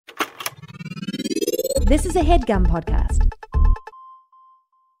This is a HeadGum podcast.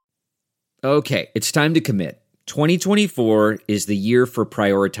 Okay, it's time to commit. 2024 is the year for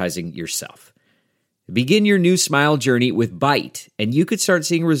prioritizing yourself. Begin your new smile journey with Byte, and you could start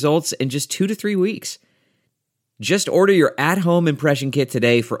seeing results in just 2 to 3 weeks. Just order your at-home impression kit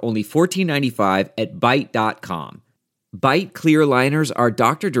today for only $14.95 at Byte.com. Byte clear liners are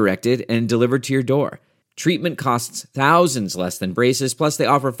doctor-directed and delivered to your door. Treatment costs thousands less than braces, plus they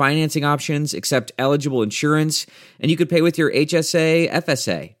offer financing options, accept eligible insurance, and you could pay with your HSA,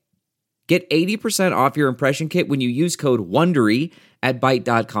 FSA. Get 80% off your impression kit when you use code WONDERY at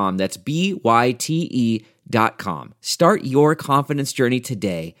Byte.com. That's BYTE.com. Start your confidence journey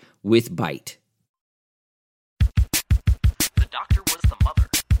today with Byte. The doctor was the mother.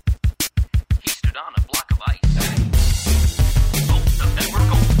 He stood on a block of ice. Both of them were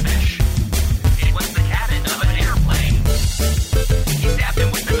goldfish. It was the cabin of an airplane. He stabbed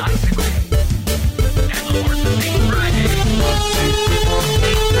him with an icicle. And the horses ate Friday.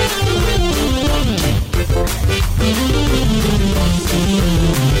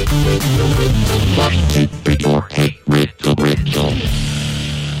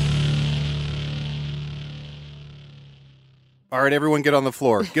 All right, everyone get on the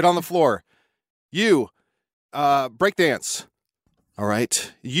floor. Get on the floor. You, break dance. All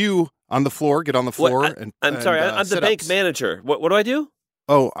right. You on the floor, get on the floor. I'm sorry, I'm the bank manager. What do I do?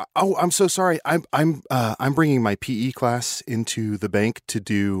 Oh, I'm so sorry. I'm bringing my PE class into the bank to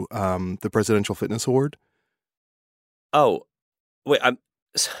do the Presidential Fitness Award. Oh, wait, I'm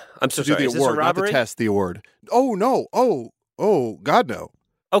so To do sorry. the Is this award, a not the robbery? test, the award. Oh, no. Oh, God, no.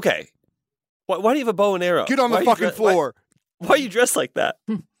 Okay. Why do you have a bow and arrow? Get on the Why are you fucking floor. Why are you dressed like that?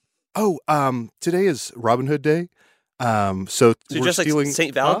 Oh, today is Robin Hood Day. So So we're you're just stealing, like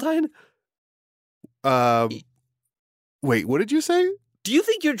St. Valentine? Wait, what did you say? Do you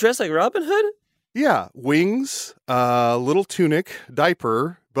think you're dressed like Robin Hood? Yeah, wings, little tunic,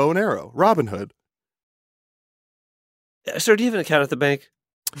 diaper, bow and arrow. Robin Hood. Sir, do you have an account at the bank?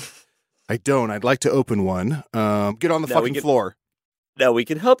 I don't. I'd like to open one. Get on the Now we fucking can- floor. Now, we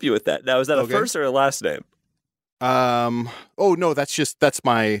can help you with that. Now, is that Okay. a first or a last name? Oh no, that's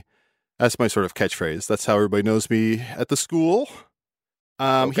my sort of catchphrase. That's how everybody knows me at the school.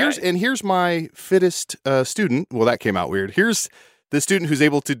 Okay. Here's my fittest student. Well, that came out weird. Here's the student who's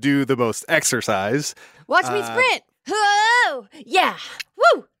able to do the most exercise. Watch me sprint. Whoa! Yeah.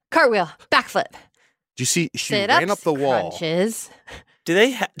 Woo! Cartwheel. Backflip. Do you see? She Sit-ups. ran up the wall. Crunches. Do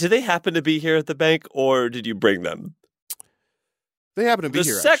they happen to be here at the bank, or did you bring them? They happen to be The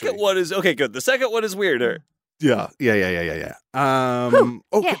here. second actually. one is okay. Good. The second one is weirder. Yeah. Whew.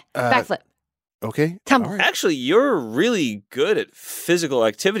 Okay. Backflip. Okay. Tumble. All right. Actually, you're really good at physical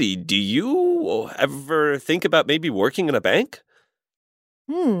activity. Do you ever think about maybe working in a bank?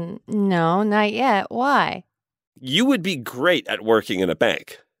 No, not yet. Why? You would be great at working in a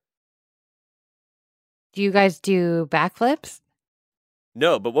bank. Do you guys do backflips?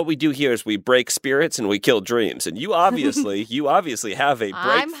 No, but what we do here is we break spirits and we kill dreams. And you obviously have a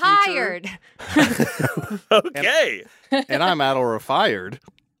bright I'm future. hired. Okay. And I'm out or fired.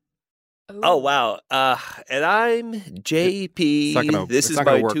 Oh wow. And I'm JP. It's not gonna- this it's is not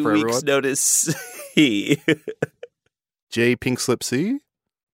gonna my work 2 for weeks everyone. notice. J Pink Slip C.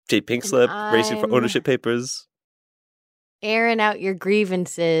 J Pink Slip, racing for I'm- ownership papers. Airing out your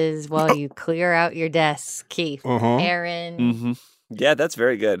grievances while you clear out your desk, Keith. Uh-huh. Aaron. Mm-hmm. Yeah, that's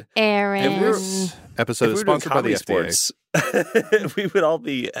very good. Aaron. This episode If is we were doing sponsored by the comedy FDA. sports, we would all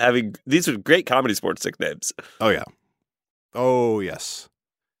be having these are great comedy sports nicknames. Oh yeah. Oh yes.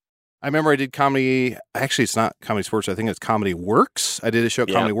 I remember I did comedy. Actually, it's not Comedy Sports. I think it's Comedy Works. I did a show,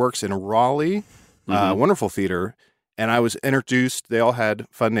 Yeah. Comedy Works, in Raleigh. Mhm. Wonderful theater. And I was introduced. They all had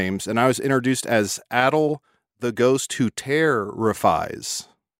fun names, and I was introduced as Adel, the ghost who terrifies.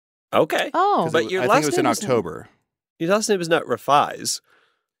 Okay. Oh. 'Cause But it- your I last think it was in name is- October. Your last name is not Rafaiz.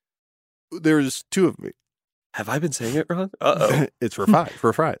 There's two of me. Have I been saying it wrong? Uh-oh. It's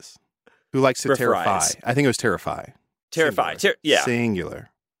Rafaiz. Who likes to Rafaiz. terrify? I think it was terrify. Terrify. Singular. Yeah. Singular.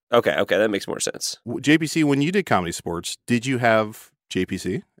 Okay, that makes more sense. JPC, when you did Comedy Sports, did you have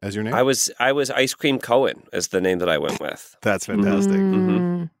JPC as your name? I was Ice Cream Cohen as the name that I went with. That's fantastic.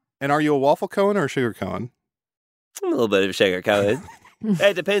 Mm-hmm. And are you a waffle Cohen or a sugar Cohen? A little bit of a sugar Cohen.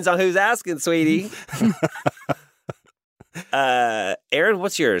 It depends on who's asking, sweetie. Aaron,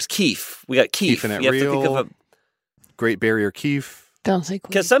 what's yours? Keef. We got Keef. Keefing it You have to think real. of a Great Barrier Keef. Don't say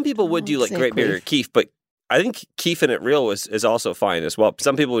because some people would do like Great Barrier Keef, but I think Keef and it real is also fine as well.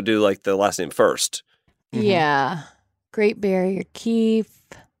 Some people would do like the last name first. Mhm. Yeah. Great Barrier Keef.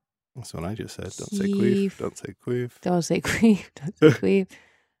 That's what I just said. Don't say Keef. queef. Don't say queef. Don't say Queef. Don't say Queef.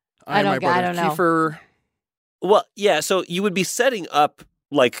 I and don't- my brother I don't know. Kiefer. Well, yeah. So you would be setting up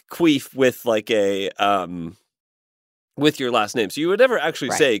like queef with like a with your last name. So you would never actually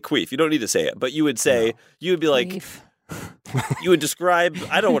Right. say queef. You don't need to say it, but you would say you would be like Beef. you would describe.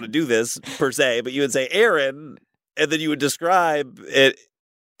 I don't want to do this per se, but you would say Aaron, and then you would describe it,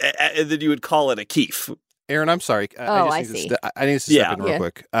 and then you would call it a keef. Aaron, I'm sorry. Oh, I I just need see. to I need to step Yeah. in real Yeah.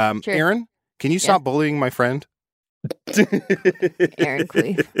 quick. Sure. Aaron, can you stop bullying my friend? Aaron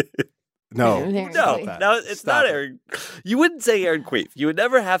Queef. No. Aaron No, Queef. no, it's Stop not it. Aaron. You wouldn't say Aaron Queef. You would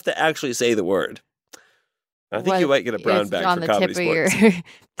never have to actually say the word. I think you might get a brown It's bag on for the comedy tip of sports. your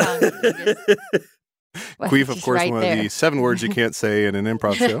tongue. You just- Queef, of just course, right one there. of the 7 words you can't say in an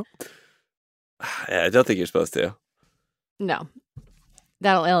improv show. Yeah, I don't think you're supposed to. No.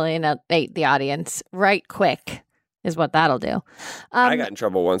 That'll alienate the audience right quick is what that'll do. I got in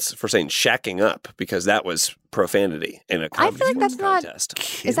trouble once for saying shacking up because that was profanity in a comedy feel like sports that's not-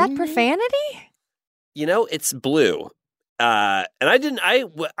 contest. Is that Kidding me? profanity? You know, it's blue. And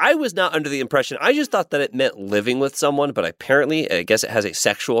I was not under the impression. I just thought that it meant living with someone, but apparently, I guess it has a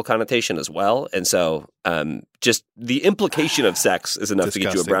sexual connotation as well. And so, just the implication of sex is enough to get you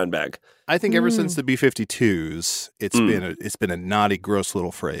a Disgusting. brown bag. I think ever Mm. since the B-52s, it's been a naughty, gross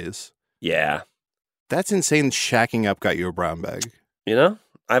little phrase. Yeah, That's insane. Shacking up got you a brown bag. you know,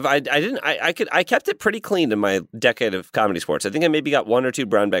 I kept it pretty clean in my decade of comedy sports. I think I maybe got 1 or 2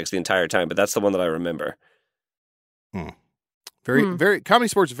 brown bags the entire time, but that's the one that I remember. Very comedy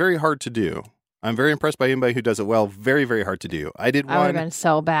sports, very hard to do. I'm very impressed by anybody who does it well. Very, very hard to do. I did I would have one. been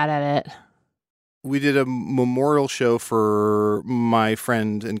so bad at it. We did a memorial show for my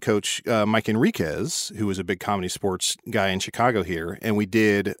friend and coach Mike Enriquez, who was a big comedy sports guy in Chicago here, and we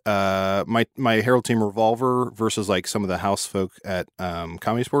did my Herald Team Revolver versus like some of the house folk at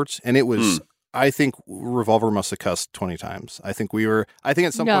Comedy Sports, and it was. I think Revolver must have cussed 20 times. I think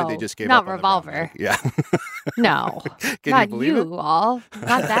at some point they No, just gave not up on the Revolver. brown bag. Yeah. No. Can not you believe it? all.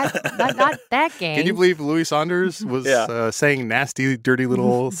 Not that game. Can you believe Louis Saunders was saying nasty, dirty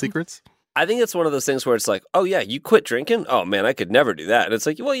little secrets? I think it's one of those things where it's like, oh yeah, you quit drinking? Oh man, I could never do that. And it's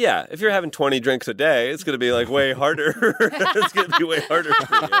like, well, yeah, if you're having 20 drinks a day, it's going to be like way harder. It's going to be way harder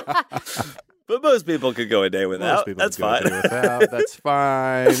for you. But most people could go a day without. Most people That's could go a fine. day without. That's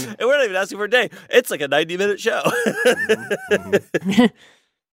fine. And we're not even asking for a day. It's like a 90-minute show.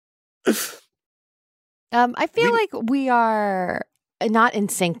 I feel like we are not in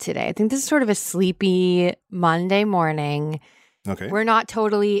sync today. I think this is sort of a sleepy Monday morning. Okay. We're not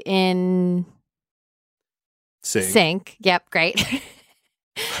totally in sync. Yep, great.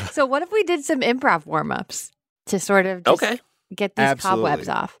 So what if we did some improv warm-ups to sort of just Okay. get these Absolutely. cobwebs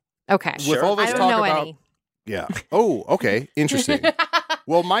off? Okay. With all this I don't talk know about any. Yeah. Oh, okay. Interesting.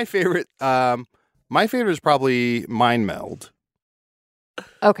 Well, my favorite is probably Mind Meld.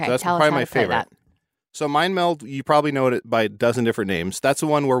 Okay, So that's tell us probably how my to play favorite. that. So Mind Meld, you probably know it by a dozen different names. That's the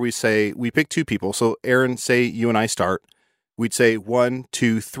one where we pick 2 people. So Aaron, say you and I start. We'd say 1,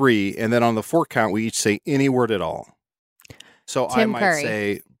 2, 3, and then on the 4 count, we each say any word at all. So I Tim might Curry.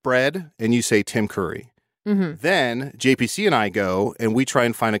 say bread, and you say Tim Curry. Mm-hmm. Then JPC and I go, and we try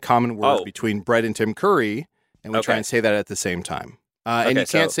and find a common word Oh. between bread and Tim Curry, and we try Okay. and say that at the same time. And Okay, you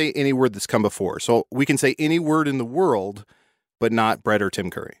can't so- say any word that's come before. So we can say any word in the world, but not bread or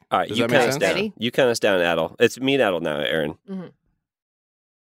Tim Curry. All right, Does you that make count us sense? down. Ready? You count us down, Adel. It's me and Adel now, Aaron.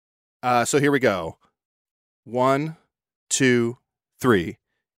 So here we go. 1, 2, 3.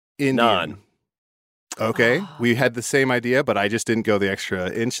 Indian. Non. Okay, we had the same idea, but I just didn't go the extra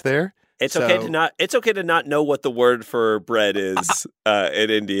inch there. It's okay So- to not. It's okay to not know what the word for bread is in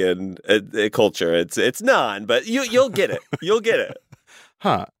Indian culture. It's non, but you'll get it. You'll get it.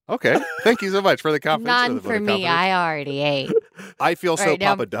 Huh. Okay. Thank you so much for the confidence. None the vote for of me. confidence. I already ate. I feel so All right,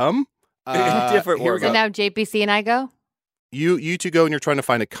 now- Papa Dumb. Different here we word. go. So now JPC and I go? You 2 go and you're trying to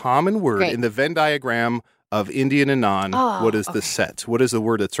find a common word Great. in the Venn diagram of Indian and non. Oh, what is the okay. set? What is the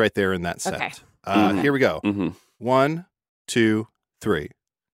word that's right there in that set? Okay. Here we go. Mm-hmm. 1, 2, 3.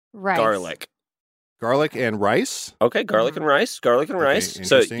 Right. Garlic. Garlic and rice. Okay, garlic and rice. Garlic and Okay, rice. So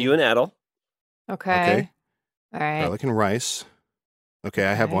interesting. you and Adel. Okay. Okay. All right. Garlic and rice. Okay,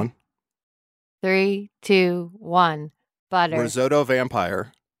 I have Okay. one. 3, 2, 1. Butter. Risotto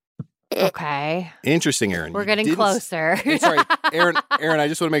vampire. Okay. Interesting, Aaron. We're You getting didn't closer. Sorry, Aaron, I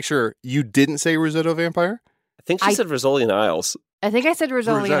just want to make sure you didn't say risotto vampire? I think she said Rizzoli and Isles. I think I said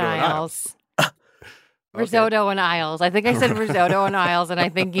risotto and Risotto and Isles. Okay. Risotto and Isles. I think I said risotto and Isles, and I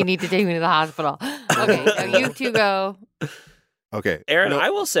think you need to take me to the hospital. Okay, so you 2 go. Okay. Aaron, No, I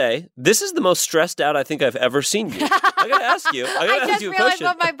will say this is the most stressed out I think I've ever seen you. I gotta ask you. I gotta I ask just you a realized question.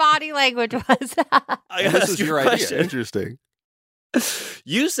 what my body language was. I gotta this ask was you your a idea. question. Interesting.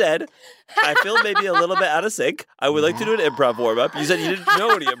 You said, I feel maybe a little bit out of sync. I would like to do an improv warm-up. You said you didn't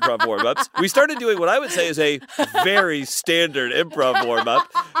know any improv warm-ups. We started doing what I would say is a very standard improv warm-up.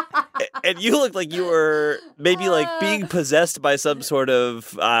 And you looked like you were maybe like being possessed by some sort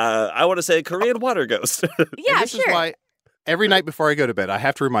of, I want to say, Korean water ghost. Yeah, This sure. is why every night before I go to bed, I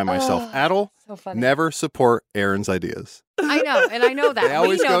have to remind myself, Adel, So funny. never support Aaron's ideas. I know, and I know They that. We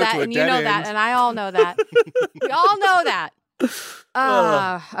always know go that, to a and you dead know end. that, and I all know that. We all know that.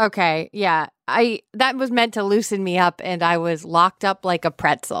 Okay, yeah. That was meant to loosen me up, and I was locked up like a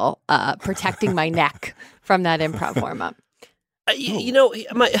pretzel, protecting my neck from that improv warm up. You know,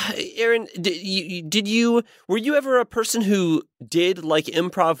 Aaron, were you ever a person who did like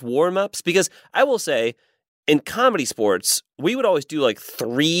improv warm-ups? Because I will say, in comedy sports, we would always do like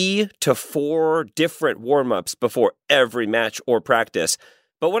 3 to 4 different warm-ups before every match or practice.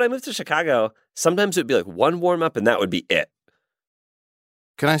 But when I moved to Chicago, sometimes it would be like one warm-up and that would be it.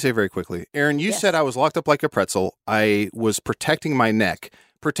 Can I say very quickly, Aaron, you Yes. said I was locked up like a pretzel. I was protecting my neck.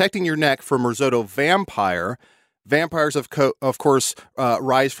 Protecting your neck from risotto vampire. Vampires, of course,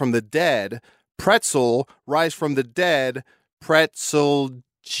 rise from the dead. Pretzel, rise from the dead. Pretzel,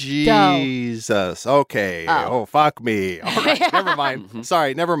 Jesus. Okay. Oh. Oh, fuck me. All right. Never mind.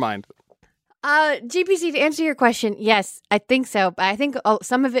 Sorry. Never mind. GPC, to answer your question, yes, I think so. But I think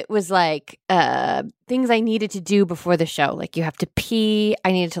some of it was like things I needed to do before the show. Like you have to pee.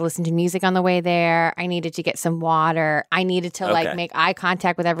 I needed to listen to music on the way there. I needed to get some water. I needed to like Okay. make eye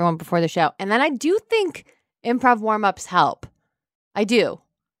contact with everyone before the show. And then I do think improv warm-ups help. I do.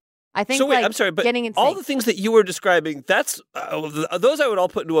 I think So wait, like, I'm sorry, but getting in all sync. the things that you were describing, those I would all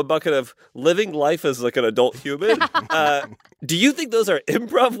put into a bucket of living life as like an adult human. Do you think those are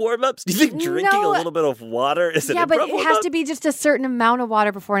improv warm-ups? Do you think drinking a No. little bit of water is an Yeah, improv but it warm-up? has to be just a certain amount of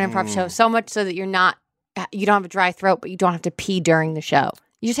water before an improv show. So much so that you don't have a dry throat, but you don't have to pee during the show.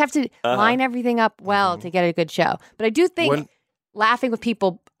 You just have to line everything up well to get a good show. But I do think laughing with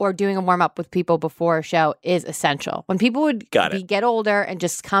people or doing a warm up with people before a show is essential. When people would get older and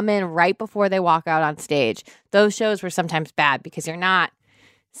just come in right before they walk out on stage, those shows were sometimes bad because you're not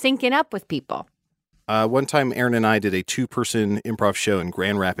syncing up with people. One time, Aaron and I did a 2-person improv show in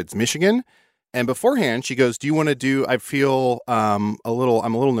Grand Rapids, Michigan. And beforehand, she goes, "Do you want to do? I feel I'm a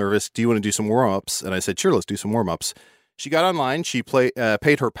little nervous. Do you want to do some warm ups?" And I said, "Sure, let's do some warm ups." She got online. She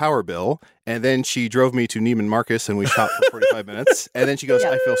paid her power bill, and then she drove me to Neiman Marcus, and we shot for 45 minutes. And then she goes,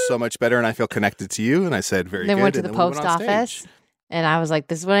 "I feel so much better, and I feel connected to you." And I said, "Very Then good." went to And the then we went post on office, stage. and I was like,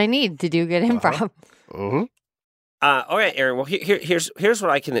 "This is what I need to do good improv." All right, Aaron. Well, here's what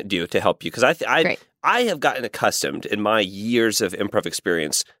I can do to help you, because Great. I have gotten accustomed in my years of improv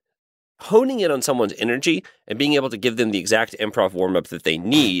experience honing in on someone's energy and being able to give them the exact improv warm-up that they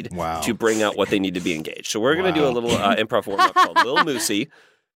need to bring out what they need to be engaged. So we're going to do a little improv warm-up called Lil Moosey.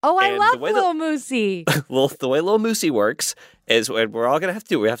 Oh, I And love the way Lil Moosey. The way Lil Moosey works is what we're all going to have to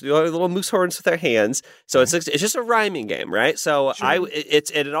do. We have to do our little moose horns with our hands. So it's just a rhyming game, right? So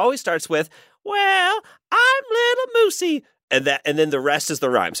it always starts with, "Well, I'm Little Moosey," and then the rest is the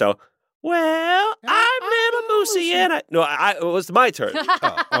rhyme. So, "Well, I'm Little Moosey," and it was my turn.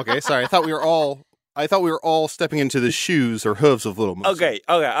 Oh, okay, sorry. I thought we were all stepping into the shoes or hooves of Little Moose. Okay.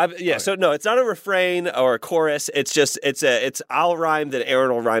 So no, it's not a refrain or a chorus. It's just it's I'll rhyme, then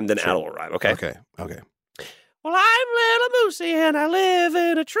Aaron will rhyme, then Adel will rhyme. Okay. Okay. Well, I'm Little Moosey and I live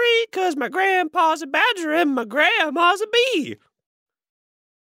in a tree 'cause my grandpa's a badger and my grandma's a bee.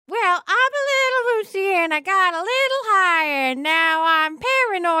 Well, I'm a little Moosey and I got a little higher. Now I'm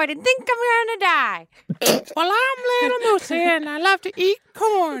paranoid and think I'm gonna die. Well, I'm Little Moosey and I love to eat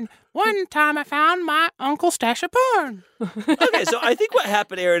corn. One time I found my uncle's stash of porn. Okay, so I think what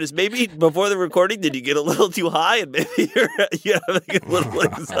happened, Aaron, is maybe before the recording, did you get a little too high and maybe you're having a little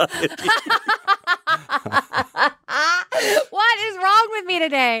anxiety? What is wrong with me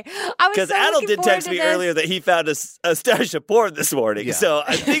today? I was Because so Adel looking did forward text to me this. earlier that he found a stash of porn this morning. Yeah. So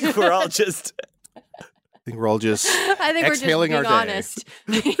I think we're all just... I think we're all just I think exhaling we're our just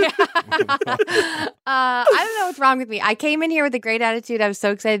day. being honest. I don't know what's wrong with me. I came in here with a great attitude. I was so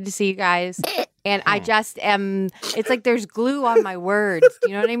excited to see you guys. And I just am, it's like there's glue on my words. Do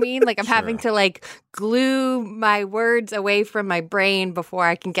you know what I mean? Like I'm having to like glue my words away from my brain before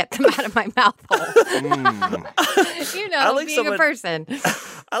I can get them out of my mouth hole. You know, like being a person.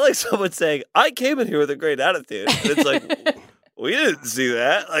 I like someone saying, "I came in here with a great attitude." And it's like... We didn't see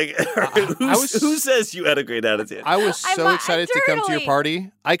that. Like, who says you had a great attitude? I was so excited to come to your internally.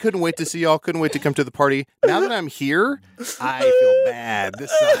 party. I couldn't wait to see y'all. Couldn't wait to come to the party. Now that I'm here, I feel bad.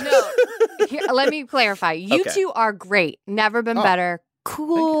 This sucks. No, here, let me clarify. You Okay. two are great. Never been better.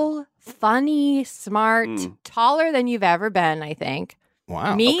 Cool, funny, smart, taller than you've ever been, I think.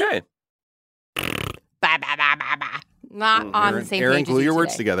 Wow. Me? Okay. Bah, bah, bah, bah, bah. Not on the same Aaron, page glue as your you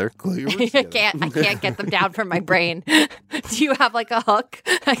words today. together. Glue your words I together. can't get them down from my brain. Do you have like a hook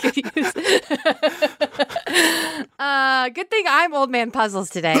I could use? Good thing I'm old man puzzles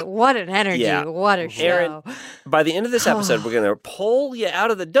today. What an energy. Yeah. What a show. Aaron, by the end of this episode, we're going to pull you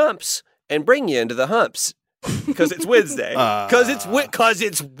out of the dumps and bring you into the humps. Because it's Wednesday. Because it's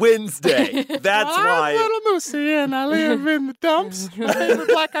Wednesday. That's I'm why. Little Moosey and I live in the dumps. My favorite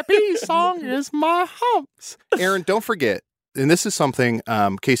Black Eyed Peas song is My Humps. Aaron, don't forget, and this is something,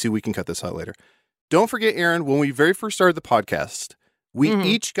 Casey, we can cut this out later. Don't forget, Aaron, when we very first started the podcast, we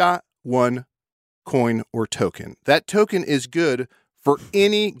each got one coin or token. That token is good for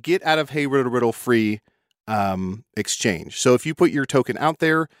any get out of Hey Riddle Riddle free exchange. So if you put your token out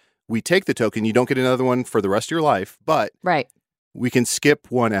there, we take the token. You don't get another one for the rest of your life, but Right. we can skip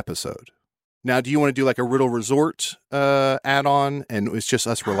one episode. Now, do you want to do like a Riddle Resort add-on, and it's just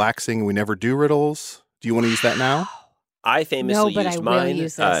us relaxing and we never do riddles? Do you want to use that now? I famously No, but I used will mine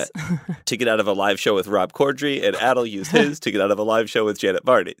use this. to get out of a live show with Rob Corddry, and Adel used his to get out of a live show with Janet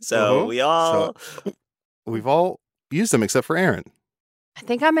Varney. So we all... We've all used them except for Aaron. I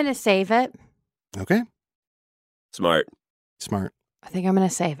think I'm going to save it. Okay. Smart. I think I'm going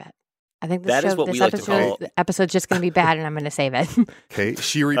to save it. I think That is what we like to call- episode's just going to be bad, and I'm going to save it. Okay.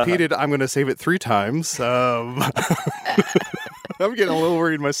 She repeated, I'm going to save it 3 times. I'm getting a little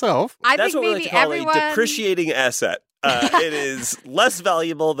worried myself. I That's think what we maybe like to call everyone. a depreciating asset. It is less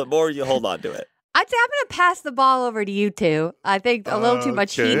valuable the more you hold on to it. I'd say I'm going to pass the ball over to you two. I think a little too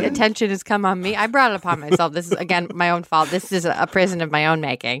much heat and attention has come on me. I brought it upon myself. This is, again, my own fault. This is a prison of my own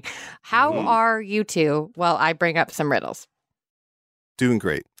making. How are you two while I bring up some riddles? Doing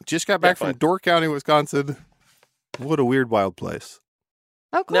great. Just got back from Door County, Wisconsin. What a weird, wild place.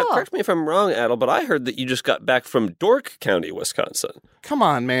 Oh, cool. Now, correct me if I'm wrong, Adel, but I heard that you just got back from Dork County, Wisconsin. Come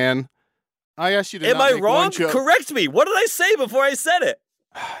on, man. I asked you to Am not I make wrong? one joke. Correct me. What did I say before I said it?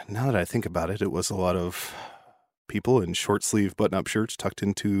 Now that I think about it, it was a lot of people in short sleeve button up shirts tucked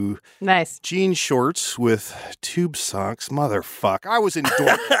into Nice. jean shorts with tube socks. Motherfuck. I was in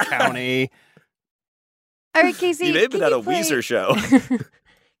Dork County. All right, Casey. You may have been can at a you play- Weezer show.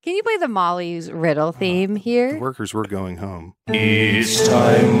 Can you play the Molly's riddle theme The here? workers were going home. It's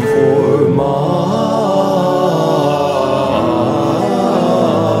time for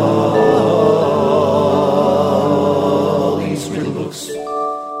Molly's Riddle Books.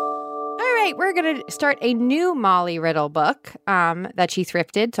 All right, we're going to start a new Molly riddle book that she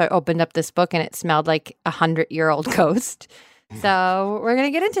thrifted. So I opened up this book and it smelled like 100-year-old ghost. So we're going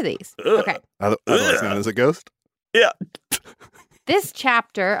to get into these. Okay. Otherwise known as a ghost. Yeah. This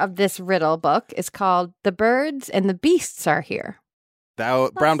chapter of this riddle book is called The Birds and the Beasts Are Here.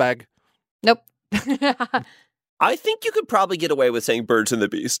 Brown bag. Nope. I think you could probably get away with saying Birds and the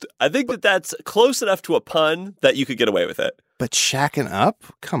Beast. I think that that's close enough to a pun that you could get away with it. But shacking up?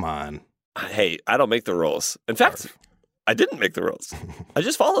 Come on. Hey, I don't make the rules. In fact, I didn't make the rules. I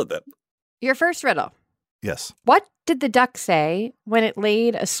just followed them. Your first riddle. Yes. What did the duck say when it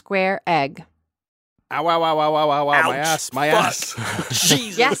laid a square egg? Ow, ow, ow, ow, ow, ow, ow. My Ouch. ass. My Fuck. ass.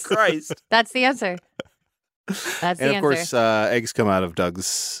 Jesus Yes. Christ. That's the answer. That's the And of answer. course, eggs come out of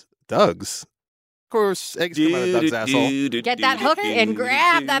Doug's. Of course, eggs come out of Doug's asshole. Get that hook and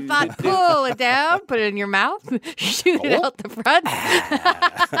grab that butt, pull it down, put it in your mouth, shoot it out the front.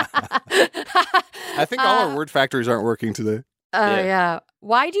 I think all our word factories aren't working today. Yeah.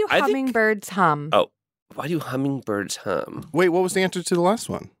 Why do I think- hummingbirds hum? Oh, why do hummingbirds hum? Wait, what was the answer to the last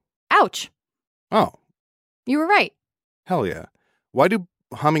one? Ouch. Oh, You were right. hell yeah. Why do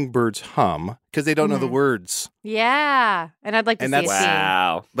hummingbirds hum? Because they don't know the words. Yeah. And I'd like to And see a that's- scene.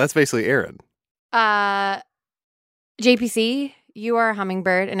 Wow. That's basically Aaron. JPC, you are a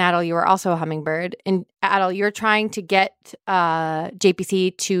hummingbird, and Adel, you are also a hummingbird. And Adel, you're trying to get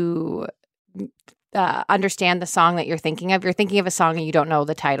JPC to understand the song that you're thinking of. You're thinking of a song and you don't know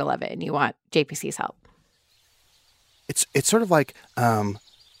the title of it, and you want JPC's help. It's sort of like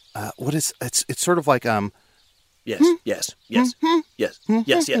what is it's sort of like Yes, yes, yes, yes,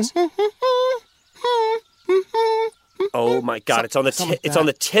 yes, yes. Oh my God! It's on the it's on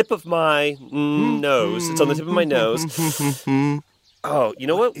the tip of my nose. It's on the tip of my nose. Oh, you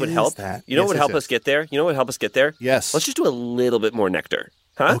know what would is help? that? You know Yes, what would yes, help yes. us get there? You know what would help us get there? Yes. Let's just do a little bit more nectar,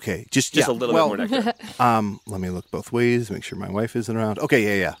 huh? Okay, just Just yeah, a little well, bit more nectar. Let me look both ways, make sure my wife isn't around.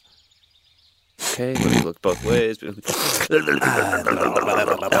 Okay, yeah. Okay, let me look both ways.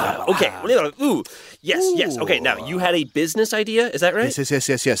 Okay. Ooh. Yes. Okay. Now you had a business idea. Is that right?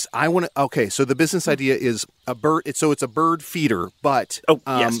 Yes. I want to. Okay. So the business idea is a bird. It's a bird feeder, but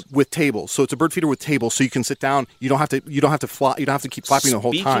with tables. So it's a bird feeder with tables, so you can sit down. You don't have to fly. You don't have to keep flapping the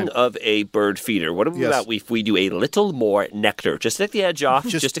whole time. Speaking of a bird feeder, what about if we do a little more nectar, just to take the edge off,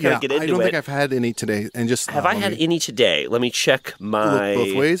 just to kind of get into it? I don't think I've had any today, and just have I had any today? Let me check my look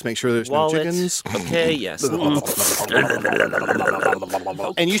both ways. Make sure there's wallet. no chickens. Okay. Yes.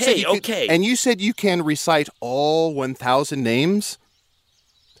 And you said you can recite all 1,000 names.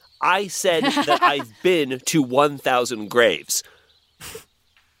 I said that I've been to 1,000 graves.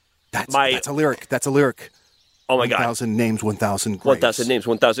 That's a lyric. Oh my 1,000 names, 1,000 graves. 1,000 names,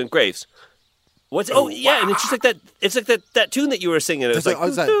 1,000 graves. And it's just like that. It's like that tune that you were singing. It was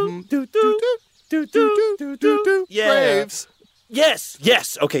graves.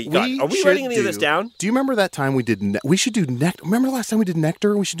 Yes. Okay, are we writing any of this down? Do you remember that time we did? We should do nectar. Remember the last time we did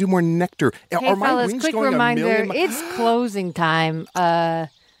nectar? We should do more nectar. Hey, fellas, quick reminder: it's closing time.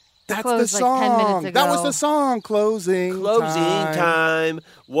 That's the song. Like 10 minutes ago. That was the song. Closing time.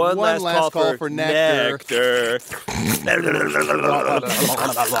 One last call for nectar.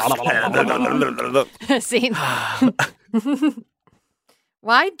 Scene.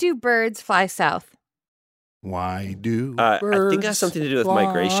 Why do birds fly south? Why do birds I think it has something to do with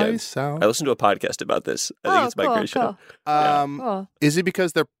migration. South? I listened to a podcast about this. I think it's migration. Cool. Cool. Is it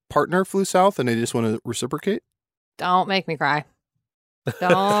because their partner flew south and they just want to reciprocate? Don't make me cry.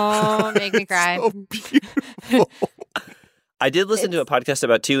 Don't make me cry. So beautiful. I did listen to a podcast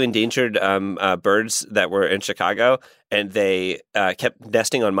about 2 endangered birds that were in Chicago, and they kept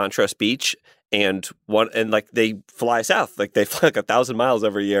nesting on Montrose Beach. And they fly south, like they fly like 1,000 miles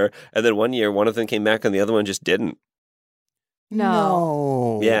every year. And then one year, one of them came back, and the other one just didn't.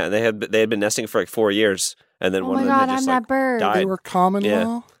 No. Yeah, they had been nesting for like 4 years, and then one of them had just that bird. died. They were common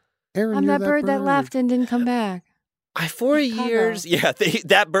law. Aaron, I'm that bird that left and didn't come back. 4 years. Yeah,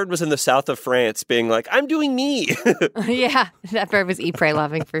 that bird was in the south of France, being like, "I'm doing me." Yeah, that bird was eat, pray,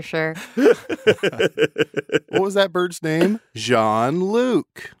 loving for sure. What was that bird's name?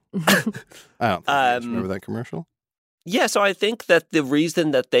 Jean-Luc. I don't think remember that commercial. Yeah, so I think that the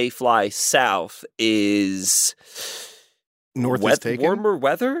reason that they fly south is warmer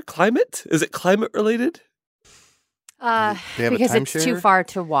weather, climate. Is it climate related? Because it's too far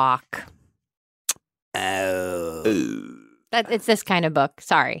to walk. Oh, it's this kind of book.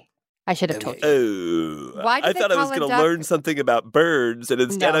 Sorry, I should have told you. Oh, I thought I was going to learn something about birds, and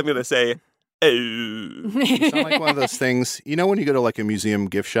instead I'm going to say. You sound like one of those things, you know, when you go to like a museum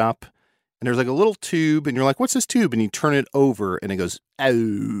gift shop and there's like a little tube and you're like, what's this tube? And you turn it over and it goes,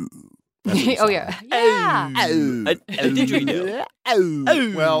 oh. Oh, yeah. Yeah. A didgeridoo.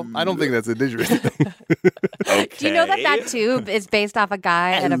 Well, I don't think that's a didgeridoo. Okay. Do you know that tube is based off a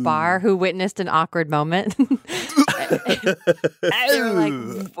guy at a bar who witnessed an awkward moment? They were like,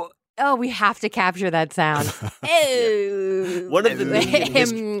 oh, we have to capture that sound. One of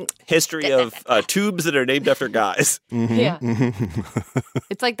the history of tubes that are named after guys. Mm-hmm. Yeah.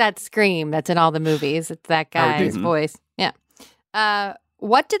 It's like that scream that's in all the movies. It's that guy's voice. Yeah.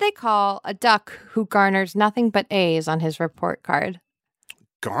 What do they call a duck who garners nothing but A's on his report card?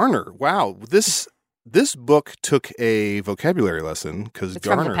 Garner. Wow. This book took a vocabulary lesson because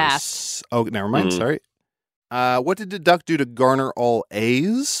garners. From the past. Oh, never mind. Sorry. What did the duck do to garner all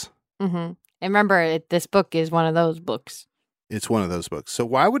A's? Mm-hmm. And remember, this book is one of those books. It's one of those books. So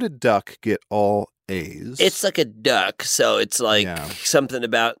why would a duck get all A's? It's like a duck, so it's like something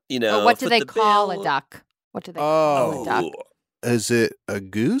about, But what do they call a duck? What do they call a duck? Is it a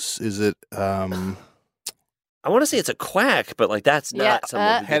goose? Is it I want to say it's a quack, but like that's not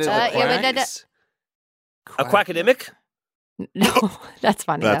someone who gets all quacks. A quackademic? No, that's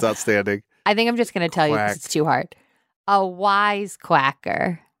funny. That's outstanding. I think I'm just going to tell you because it's too hard. A wise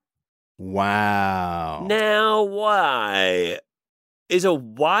quacker. Wow. Now, why? Is a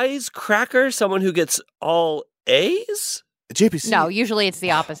wise cracker someone who gets all A's? JPC. No, usually it's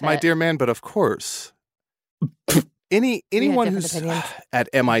the opposite. My dear man, but of course. Anyone who's at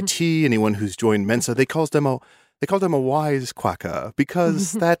MIT, anyone who's joined Mensa, they call them a wise quacker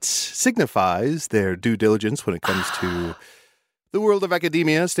because that signifies their due diligence when it comes to the world of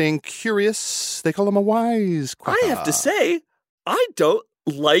academia, staying curious. They call them a wise quacker. I have to say, I don't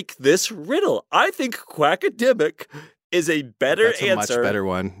like this riddle. I think quackademic is a better answer. That's a much better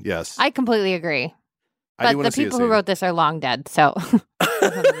one, yes. I completely agree. But the people who wrote this are long dead, so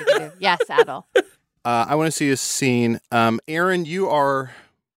yes, Adel. I want to see a scene. Aaron, you are...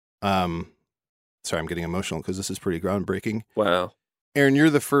 sorry, I'm getting emotional because this is pretty groundbreaking. Wow. Aaron, you're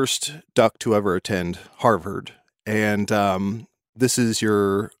the first duck to ever attend Harvard. And this is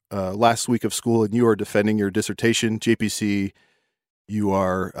your last week of school and you are defending your dissertation. JPC, you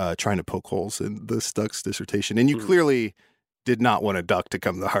are trying to poke holes in the Duck's dissertation. And you clearly did not want a duck to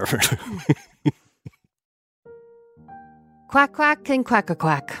come to Harvard. Quack, quack, and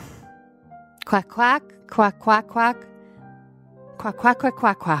quack-a-quack. Quack, quack, quack, quack, quack. Quack, quack, quack,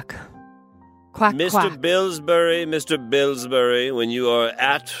 quack, quack. Quack, Mr. quack. Mr. Billsbury, when you are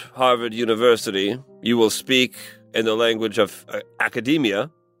at Harvard University, you will speak in the language of academia,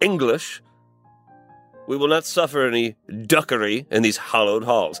 English. We will not suffer any duckery in these hallowed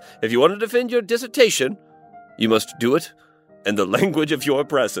halls. If you want to defend your dissertation, you must do it in the language of your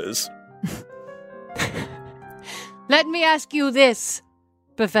presses. Let me ask you this,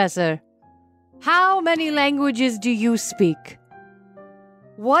 Professor. How many languages do you speak?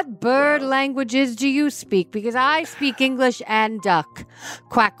 What bird languages do you speak? Because I speak English and duck.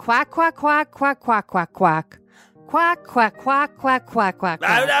 Quack, quack, quack, quack, quack, quack, quack, quack. Quack, quack, quack, quack, quack, quack.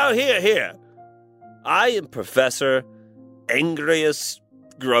 Now, here. I am Professor Angrius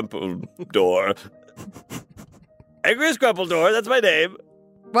Grumpledore. Angrius Grumpledore, that's my name.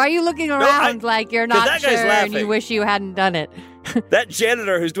 Why are you looking around like you're not that sure guy's and you laughing. wish you hadn't done it? That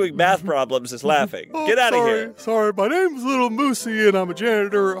janitor who's doing math problems is laughing. Get out of here. Sorry, my name's Little Moosey and I'm a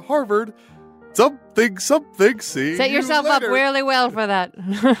janitor at Harvard. Something, see. Set you yourself up later. really well for that.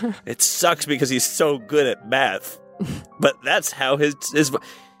 It sucks because he's so good at math. But that's how his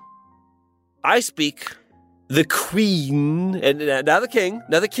I speak the Queen and now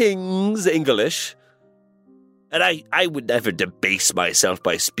the King's English. And I would never debase myself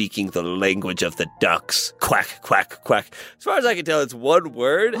by speaking the language of the ducks. Quack, quack, quack. As far as I can tell, it's one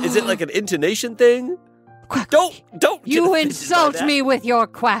word. Is it like an intonation thing? Quack. Don't. You get offended by insult that. me with your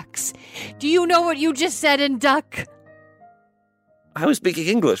quacks. Do you know what you just said in duck? I was speaking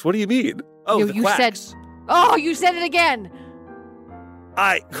English. What do you mean? Oh, You- the you quacks. said- Oh, you said it again.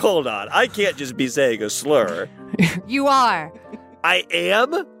 Hold on. I can't just be saying a slur. You are. I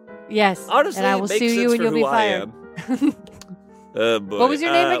am? Yes. Honestly, and I will it makes sue you sense and for you'll be who I fired. am. Boy. What was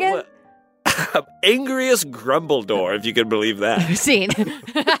your name again? Angrius Grumbledore, if you can believe that. Scene.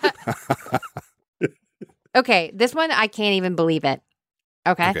 Okay, this one I can't even believe it.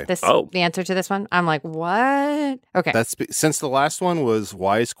 Okay. Oh. The answer to this one. I'm like, what? Okay. That's since the last one was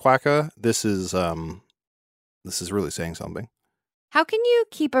Wisecracka. This is really saying something. How can you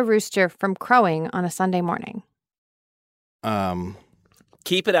keep a rooster from crowing on a Sunday morning?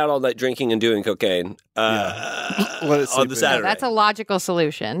 Keep it out all night drinking and doing cocaine Let it sleep on the in. Saturday. That's a logical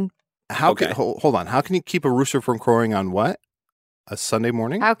solution. How Okay. can hold on? How can you keep a rooster from crowing on what? A Sunday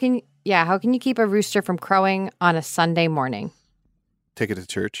morning? How can you keep a rooster from crowing on a Sunday morning? Take it to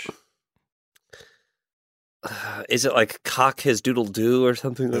church. Is it like cock his doodle doo or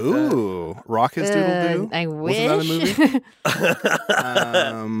something like Ooh, rock his doodle doo. I wish. Wasn't that a movie?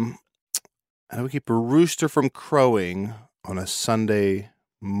 that? How do we keep a rooster from crowing on a Sunday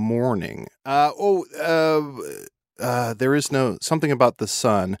morning? There is something about the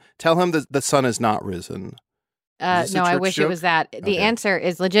sun. Tell him that the sun is not risen. Is this a No, I church wish joke? it was that. The Okay. answer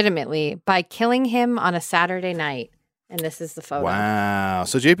is legitimately by killing him on a Saturday night. And this is the photo. Wow.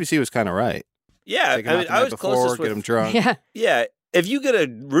 So JPC was kind of right. Yeah, Take him I out mean, the I night was before, closest get him with. drunk. Yeah. Yeah, if you get a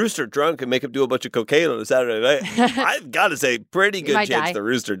rooster drunk and make him do a bunch of cocaine on a Saturday night, I've got to say, pretty good might chance die. the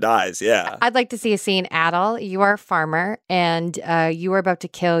rooster dies. Yeah. I'd like to see a scene. Adel, you are a farmer and you are about to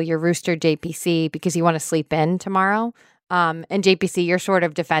kill your rooster JPC because you want to sleep in tomorrow. And JPC, you're sort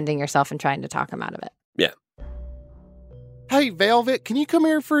of defending yourself and trying to talk him out of it. Yeah. Hey, Velvet, can you come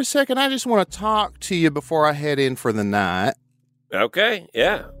here for a second? I just want to talk to you before I head in for the night. Okay,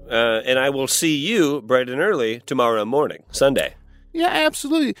 yeah. And I will see you bright and early tomorrow morning, Sunday. Yeah,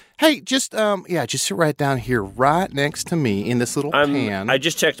 absolutely. Hey, just sit right down here, right next to me in this little pan. I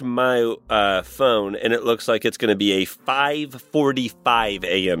just checked my phone, and it looks like it's going to be a 5:45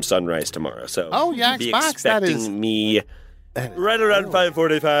 a.m. sunrise tomorrow. So, Oh, yeah, be Xbox, that expecting is- me right around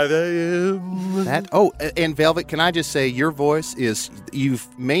 5:45 a.m. And Velvet, can I just say your voice you've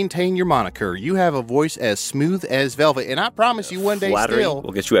maintained your moniker. You have a voice as smooth as velvet, and I promise you one day Flattery still,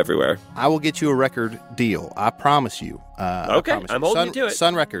 will get you everywhere. I will get you a record deal. I promise you. Okay, I'm holding you to it.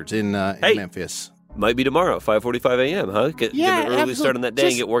 Sun Records in Hey. Memphis. Might be tomorrow, 5:45 a.m., huh? Get Yeah, an early absolutely. start on that day and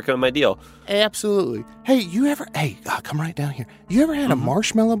Just- get working on my deal. Absolutely. Hey, come right down here. You ever had a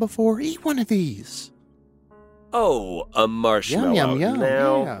marshmallow before? Eat one of these. Oh, a marshmallow. Yum, yum, yum,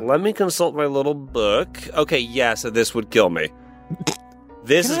 Now, yeah. let me consult my little book. Okay, yeah, so this would kill me.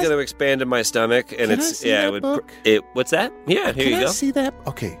 This Can is I- going to expand in my stomach, and Can I it's see yeah. that it would. book? What's that? Yeah, here Can you I go. see that?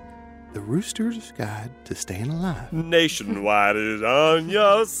 Okay. The Rooster's Guide to Staying Alive. Nationwide is on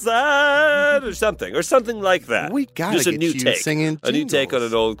your side, or something like that. We gotta Just a get new you take, singing a new take on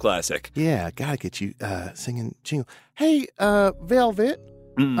jingles. an old classic. Yeah, gotta get you singing jingle. Hey, Velvet.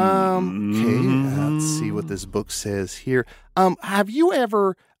 Okay, let's see what this book says here. Have you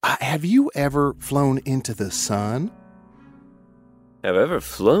ever flown into the sun? Have I ever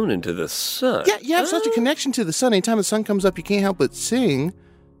flown into the sun? Yeah, you have such a connection to the sun. Anytime the sun comes up, you can't help but sing.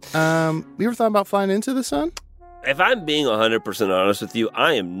 You ever thought about flying into the sun? If I'm being 100% honest with you,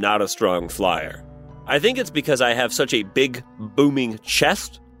 I am not a strong flyer. I think it's because I have such a big, booming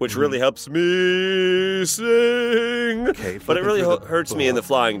chest, which really helps me sing. Okay, but it really flipping through the hurts me in the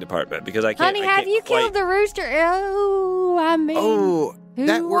flying department because I can't. Honey, I have can't you quite... killed the rooster? Oh, I mean, Oh, who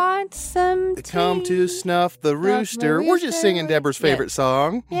that wants some tea? come to snuff the rooster. We're just singing Deborah's favorite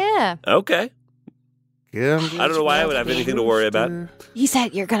song. Yeah. Okay. I I don't know why I would have anything to worry about. You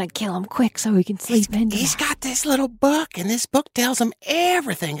said you're going to kill him quick so he can sleep in. He's got this little book, and this book tells him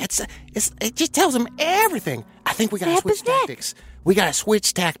everything. It just tells him everything. I think we gotta Snap switch his neck. tactics. We gotta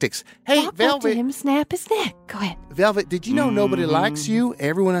switch tactics. Hey, Walk up to Velvet. him, snap his neck. Go ahead. Velvet, did you know nobody likes you?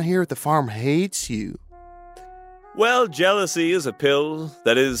 Everyone out here at the farm hates you. Well, jealousy is a pill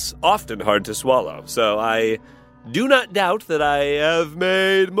that is often hard to swallow, so I do not doubt that I have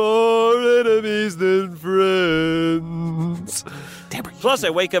made more enemies than friends. Deborah, Plus,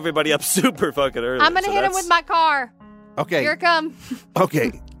 I wake everybody up super fucking early. I'm going to hit him with my car. Okay. Here it comes.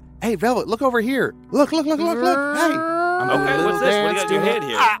 Okay. Hey, Velvet, look over here. Look. Hey. I'm doing a Okay, little what's this? What do you dance got in your to hand it.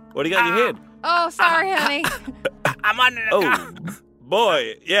 here? What do you got in your hand? Oh, sorry, honey. I'm under the car. Oh,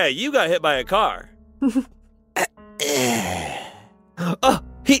 boy. Yeah, you got hit by a car. Oh,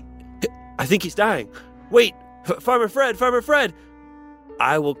 I think he's dying. Wait, Farmer Fred.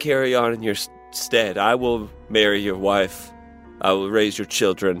 I will carry on in your stead. I will marry your wife. I will raise your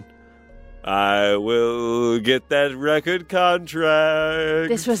children. I will get that record contract.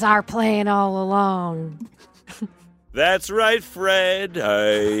 This was our plan all along. That's right, Fred.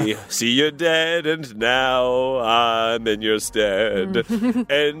 I see you're dead, and now I'm in your stead.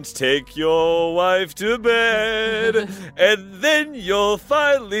 And take your wife to bed, and then you'll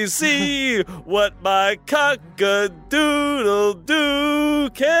finally see what my cock-a-doodle-doo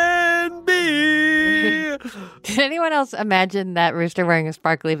can be. Did anyone else imagine that rooster wearing a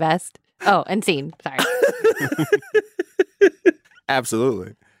sparkly vest? Oh, and scene. Sorry.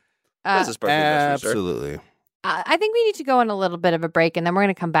 Absolutely. That's a sparkly vest, rooster. Absolutely. I think we need to go on a little bit of a break, and then we're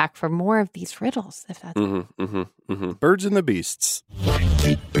going to come back for more of these riddles, if that's Birds and the Beasts.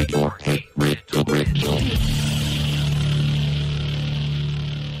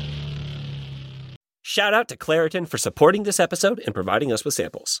 Shout out to Claritin for supporting this episode and providing us with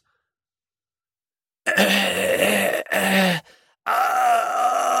samples.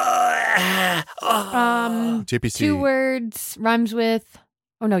 JPC. 2 words, rhymes with,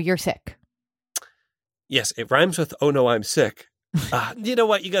 oh no, you're sick. Yes, it rhymes with, oh no, I'm sick. You know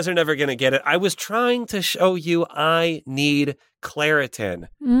what? You guys are never going to get it. I was trying to show you I need Claritin.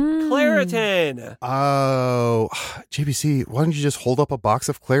 Claritin! Oh, JPC, why don't you just hold up a box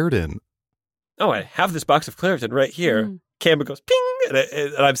of Claritin? Oh, I have this box of Claritin right here. Camera goes ping, and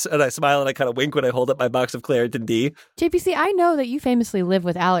I smile and I kind of wink when I hold up my box of Claritin D. JPC, I know that you famously live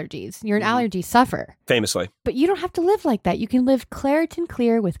with allergies. You're an allergy sufferer. Famously. But you don't have to live like that. You can live Claritin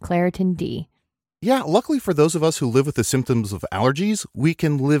Clear with Claritin D. Yeah, luckily for those of us who live with the symptoms of allergies, we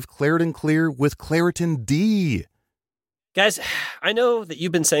can live Claritin Clear with Claritin D. Guys, I know that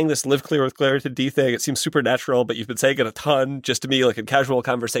you've been saying this live clear with Claritin D thing. It seems supernatural, but you've been saying it a ton just to me, like in casual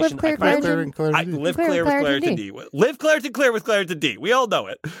conversation. Live clear, Claritin. I live clear with Claritin D. Live Claritin Clear with Claritin D. We all know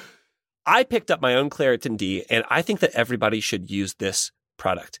it. I picked up my own Claritin D, and I think that everybody should use this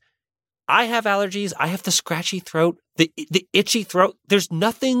product. I have allergies. I have the scratchy throat, the itchy throat. There's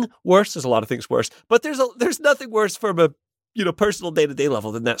nothing worse. There's a lot of things worse, but there's nothing worse from a personal day-to-day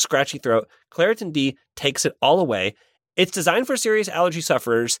level than that scratchy throat. Claritin D takes it all away. It's designed for serious allergy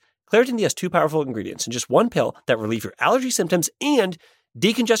sufferers. Claritin D has 2 powerful ingredients in just 1 pill that relieve your allergy symptoms and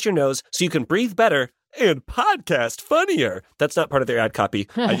decongest your nose so you can breathe better and podcast funnier. That's not part of their ad copy.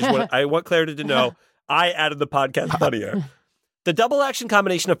 I want Claritin to know I added the podcast funnier. The double-action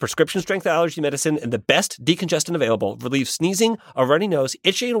combination of prescription-strength allergy medicine and the best decongestant available relieves sneezing, a runny nose,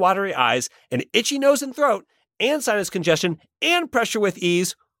 itchy and watery eyes, an itchy nose and throat, and sinus congestion, and pressure with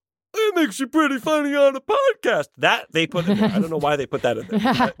ease. It makes you pretty funny on a podcast. That they put in there. I don't know why they put that in there.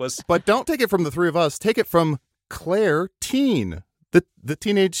 That was... But don't take it from the 3 of us. Take it from Claire Teen, the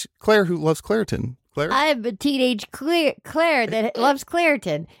teenage Claire who loves Claritin. Claire? I'm a teenage Claire that loves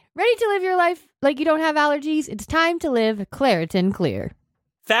Claritin. Ready to live your life like you don't have allergies? It's time to live Claritin Clear.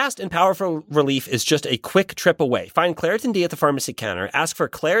 Fast and powerful relief is just a quick trip away. Find Claritin D at the pharmacy counter. Ask for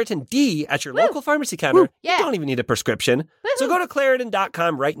Claritin D at your local pharmacy counter. Yeah. You don't even need a prescription. So go to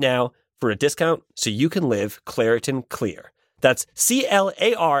Claritin.com right now for a discount so you can live Claritin Clear. That's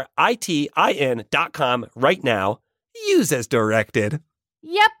CLARITIN.com right now. Use as directed.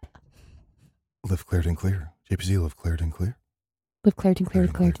 Yep. Live Claritin Clear. JPZ, live Claritin Clear. Live Claritin Clear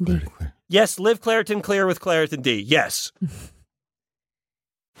with Claritin D. Clear. Yes, live Claritin Clear with Claritin D. Yes.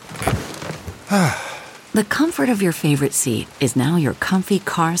 The comfort of your favorite seat is now your comfy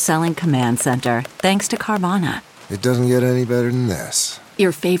car selling command center, thanks to Carvana. It doesn't get any better than this.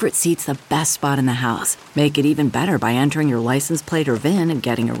 Your favorite seat's the best spot in the house. Make it even better by entering your license plate or VIN and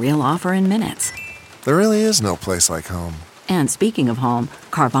getting a real offer in minutes. There really is no place like home. And speaking of home,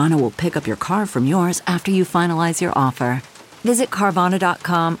 Carvana will pick up your car from yours after you finalize your offer. Visit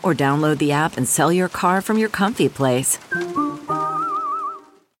Carvana.com or download the app and sell your car from your comfy place.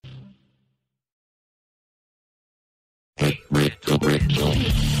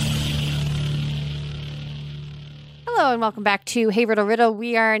 Hello and welcome back to Hey Riddle Riddle.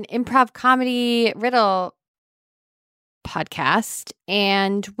 We are an improv comedy riddle podcast,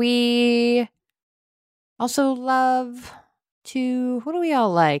 and we also love to. What do we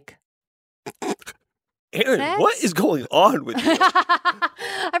all like? Aaron, Sex? what is going on with you?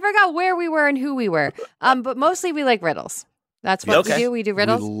 I forgot where we were and who we were. But mostly we like riddles. That's what Okay. we do. We do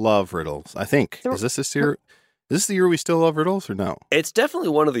riddles. We love riddles. I think. So- Is this year? Is this the year we still love riddles or no? It's definitely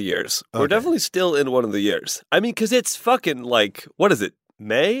one of the years. We're Okay. definitely still in one of the years. I mean, because it's fucking like, what is it,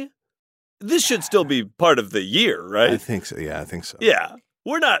 May? This should still be part of the year, right? I think so. Yeah, I think so. Yeah.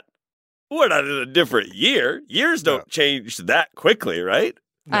 We're not in a different year. Years don't change that quickly, right?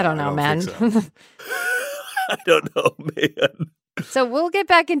 I don't know, man. think so. I don't know, man. So we'll get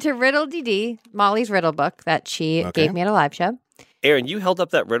back into Riddle DD, Molly's riddle book that she Okay. gave me at a live show. Aaron, you held up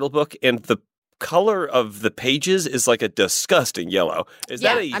that riddle book, and the color of the pages is like a disgusting yellow. Is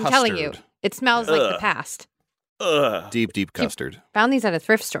Yeah, that a I'm telling you, custard? it smells like the Ugh. past. Deep custard. Found these at a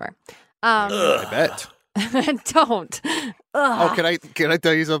thrift store. I bet. Don't. Oh, can I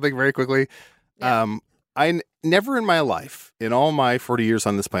tell you something very quickly? Yeah. Never in my life, in all my 40 years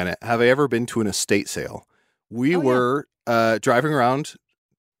on this planet, have I ever been to an estate sale. We were driving around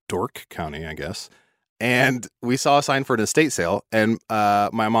Dork County, I guess, and we saw a sign for an estate sale. And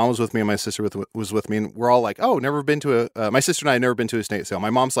my mom was with me, and my sister was with me, and we're all like, "Oh, never been to a." My sister and I had never been to an estate sale. My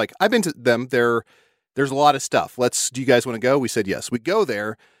mom's like, "I've been to them. There's a lot of stuff. Do you guys want to go?" We said yes. We go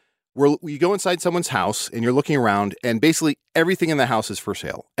there. We go inside someone's house, and you're looking around, and basically everything in the house is for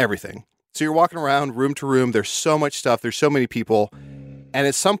sale. Everything. So you're walking around room to room. There's so much stuff. There's so many people. And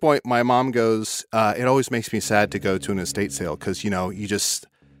at some point, my mom goes, it always makes me sad to go to an estate sale because, you just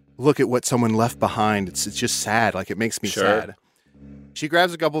look at what someone left behind. It's just sad. Like, it makes me sad. She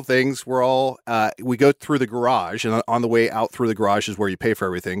grabs a couple things. We go through the garage, and on the way out through the garage is where you pay for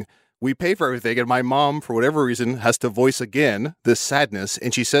everything. We pay for everything, and my mom, for whatever reason, has to voice again this sadness.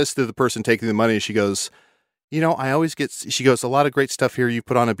 And she says to the person taking the money, she goes, she goes, a lot of great stuff here. You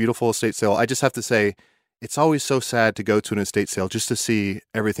put on a beautiful estate sale. I just have to say, it's always so sad to go to an estate sale just to see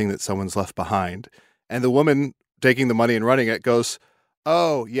everything that someone's left behind. And the woman taking the money and running it goes,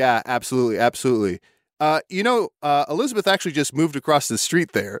 oh, yeah, absolutely, absolutely. Elizabeth actually just moved across the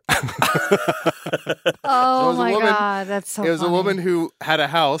street there. Oh my God, that's so It was funny. a woman who had a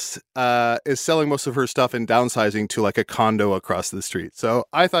house, is selling most of her stuff and downsizing to like a condo across the street. So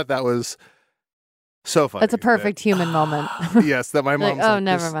I thought that was so funny. That's a perfect human moment. Yes, that my Like, mom's oh, like,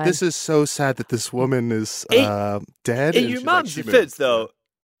 never mind. This is so sad that this woman is dead. In and your she's mom's she defense, moved. though,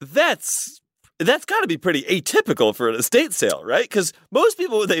 that's got to be pretty atypical for an estate sale, right? Because most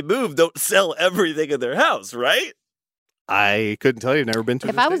people, when they move, don't sell everything in their house, right? I couldn't tell you. Never been to.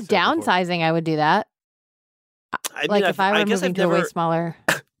 If an I was estate sale before. downsizing, I would do that. I Like mean, if I were guess moving to a way smaller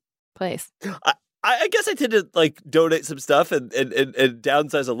place. I guess I tend to like donate some stuff and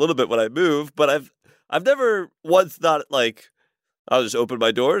downsize a little bit when I move, but I've never once thought like I'll just open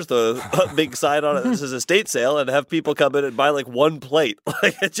my doors, the big sign on it, this is a estate sale, and have people come in and buy like one plate.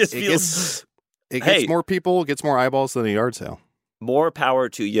 Like it just feels. It Hey. gets more people, gets more eyeballs than a yard sale. More power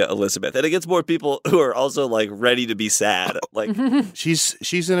to you, Elizabeth, and it gets more people who are also like ready to be sad. Like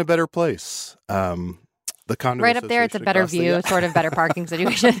She's in a better place. The condo Right up there, it's a association better across the- view, sort of better parking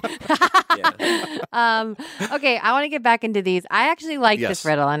situation. Okay, I want to get back into these. I actually like this Yes.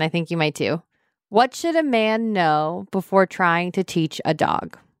 riddle, and I think you might too. What should a man know before trying to teach a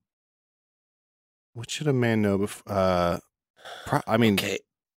dog? What should a man know before? okay.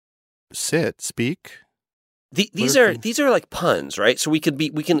 Sit, speak. These What are are things? these are like puns, right? So we can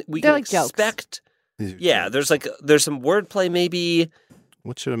They're like jokes. expect. These are Yeah, jokes. there's some wordplay maybe.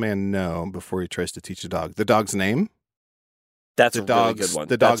 What should a man know before he tries to teach a dog? The dog's name? That's The a dog's really good one.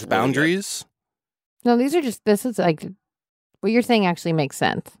 the That's dog's really good. boundaries? No, this is like what you're saying actually makes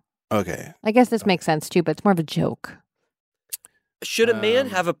sense. Okay. I guess this makes sense too, but it's more of a joke. Should a man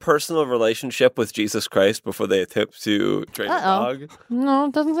have a personal relationship with Jesus Christ before they attempt to train a dog? No,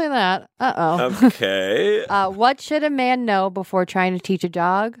 it doesn't say that. Uh-oh. Okay. What should a man know before trying to teach a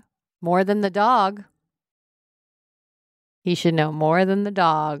dog? More than the dog. He should know more than the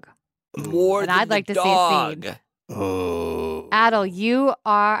dog. More And than I'd like the to see a dog. scene. Oh. Adel, you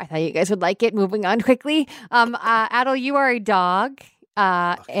are, I thought you guys would like it. Moving on quickly. Adel, you are a dog.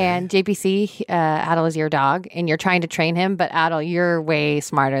 And JPC, Adel is your dog, and you're trying to train him, but Adel, you're way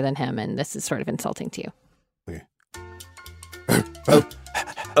smarter than him, and this is sort of insulting to you.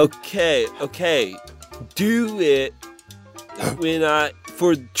 Okay. Do it when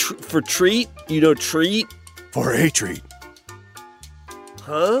for treat. You know treat. For a treat.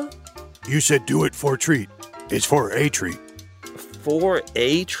 Huh? You said do it for treat. It's for a treat. For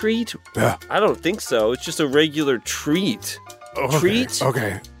a treat? Yeah. I don't think so. It's just a regular treat. Okay. Treat?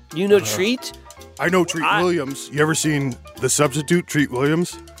 Okay. You know treat? I know Treat Williams. You ever seen The Substitute, Treat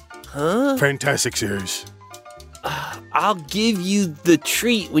Williams? Huh? Fantastic series. I'll give you the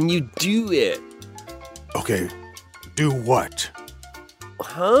treat when you do it. Okay. Do what?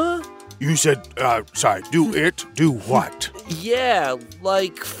 Huh? You said, do it, do what? Yeah,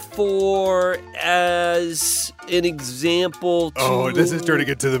 like for as an example to Oh, this is turning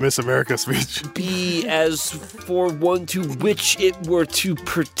into the Miss America speech. be as for one to which it were to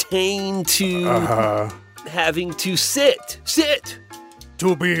pertain to having to sit.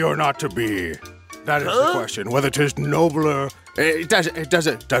 To be or not to be. That is the question. Whether 'tis nobler, it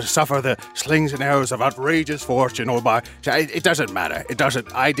does suffer the slings and arrows of outrageous fortune, or by it doesn't matter. It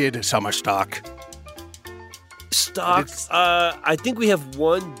doesn't. I did summer stock. Stock. I think we have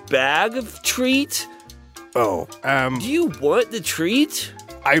one bag of treat. Oh, Do you want the treat?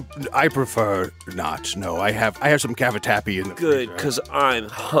 I prefer not. No, I have some cavatappi in the Good, freezer. because I'm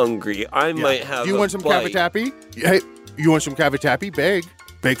hungry. I might have. Do you want some bite. cavatappi? Hey, you want some cavatappi?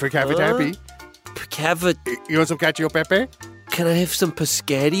 Beg for cavatappi. You want some cacio e pepe? Can I have some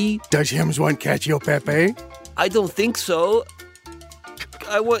pescetti? Does Hims want cacio e pepe? I don't think so.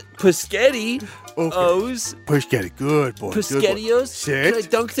 I want pescetti. Okay. O's. Pescetti, good boy. good boy. Pescettios. Sit. Can I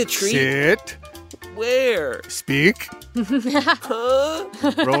dunk the treat? Sit. Where? Speak. Huh?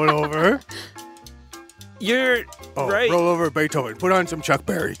 Roll it over. You're right. Roll over Beethoven. Put on some Chuck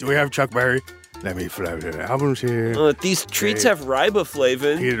Berry. Do we have Chuck Berry? Let me flip the albums here. These treats have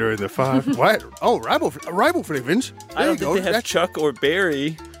riboflavin. Peter in the Five. What? Oh, riboflavins. I don't think they have Chuck or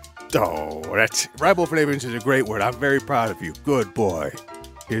berry. That's riboflavins is a great word. I'm very proud of you. Good boy.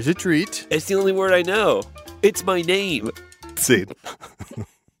 Here's a treat. It's the only word I know. It's my name. See.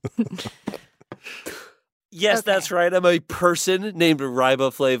 Yes, Okay. that's right. I'm a person named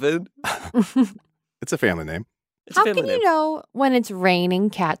Riboflavin. It's a family name. It's a How family can name. you know when it's raining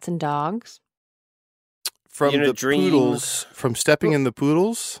cats and dogs? From In a the dream. poodles. From stepping in the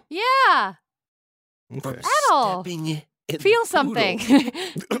poodles. Yeah. Okay. Adel, Stepping in feel the something. poodle.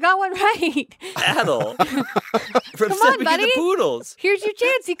 You got one right. Adel. From Come on, stepping in buddy. the poodles. Here's your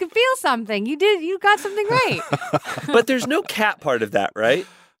chance. You can feel something. You did. You got something right. But there's no cat part of that, right?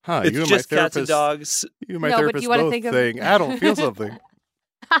 Huh, It's you and just my cats and therapist, dogs. You and my No, but therapist you wanna both think of- saying, Adel, feel something.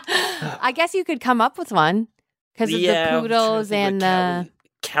 I guess you could come up with one because of Yeah, the I'm trying to poodles think of and a the. cat.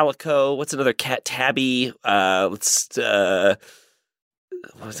 Calico. What's another cat? Tabby. What's it?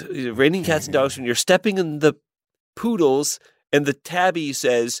 Raining cats and dogs. When you're stepping in the poodles, and the tabby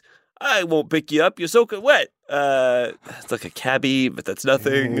says, "I won't pick you up. You're soaking wet." It's like a cabbie, but that's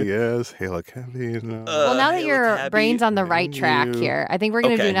nothing. Yes, Halo Cabby. Well, now that Hail your tabby. brain's on the right track You- here, I think we're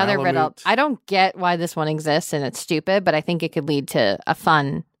going to do Okay. another riddle. Malamute. I don't get why this one exists and it's stupid, but I think it could lead to a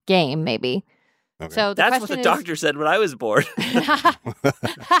fun game, maybe. Okay. So the That's what question the is, doctor said when I was born.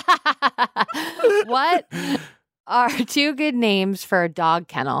 what are two good names for a dog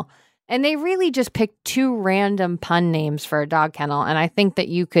kennel? And they really just picked two random pun names for a dog kennel, and I think that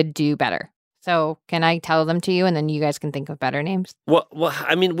you could do better. So can I tell them to you, and then you guys can think of better names? Well,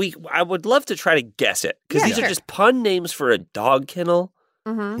 I mean, I would love to try to guess it because Yeah, these sure. are just pun names for a dog kennel.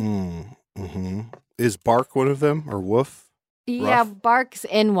 Mm-hmm. Is Bark one of them or Woof? Yeah, Rough. Bark's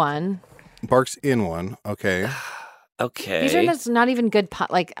in one. Bark's in one. Okay. Okay. These are just not even good pun.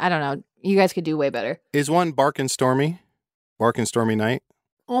 Like, I don't know. You guys could do way better. Is one Bark and Stormy? Bark and Stormy Night?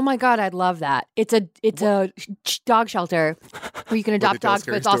 Oh my God, I'd love that. It's a dog shelter where you can they adopt tell dogs, but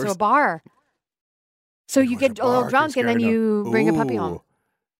scary it's also stories? a bar. So you wanna get a little bark drunk and then scare you bring a puppy Ooh. home.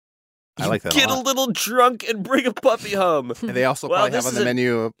 I like that Get a a lot. little drunk and bring a puppy home. And they also Well, probably this have on is the a-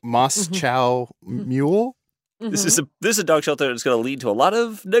 menu Moss Chow Mule. This is a dog shelter that's going to lead to a lot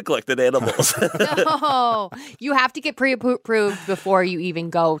of neglected animals. No, you have to get pre-approved before you even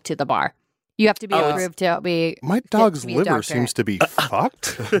go to the bar. You have to be approved to be. My dog's to be a liver doctor. seems to be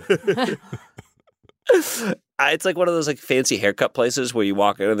fucked. It's like one of those like fancy haircut places where you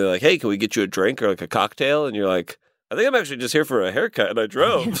walk in and they're like, "Hey, can we get you a drink or like a cocktail?" And you're like, "I think I'm actually just here for a haircut, and I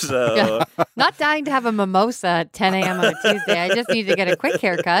drove." So Not dying to have a mimosa at 10 a.m. on a Tuesday. I just need to get a quick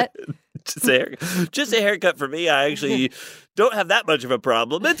haircut. just a haircut for me. I actually don't have that much of a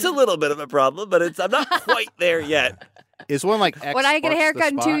problem. It's a little bit of a problem, but I'm not quite there yet. Is one like X When I get a Barks the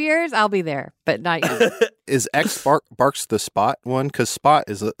haircut in 2 Spot? years, I'll be there, but not yet. Is X Barks the Spot one? Because Spot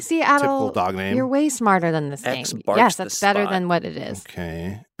is a See, typical Adel, dog name. you're way smarter than this X name. Barks Yes, the that's better Spot. than what it is.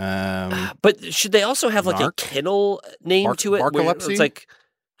 Okay. But should they also have like Narc? a kennel name to it? where Barcolepsy? It's like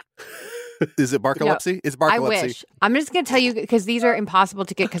Is it Barcolepsy? It's Barcolepsy. I wish. I'm just going to tell you because these are impossible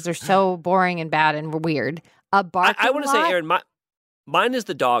to get because they're so boring and bad and weird. A barking I want to say, lot? Aaron, mine is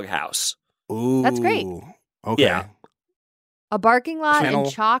the dog house. Ooh. That's great. Okay. Yeah. A barking lot Kennel. and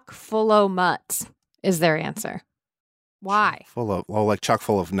chock full of mutts is their answer. Why? Full of like chock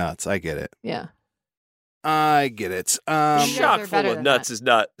full of nuts. I get it. Yeah. I get it. You guys Chock are full better of than nuts that. is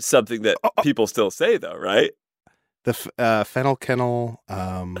not something that people still say, though, right? The fennel kennel,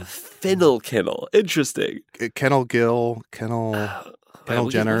 Fennel kennel. Interesting. kennel gill, kennel. Man, Kendall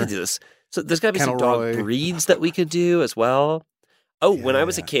we Jenner. could do this. So there's got to be some Kendall dog Roy. breeds that we could do as well. Oh, when I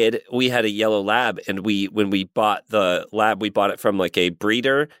was a Yeah. kid, we had a yellow lab, and when we bought the lab, we bought it from like a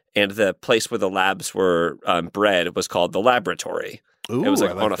breeder, and the place where the labs were bred was called the laboratory. Ooh, It was, like,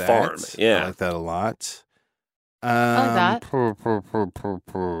 I like on a that. farm. Yeah. I like that a lot. like that. Hey,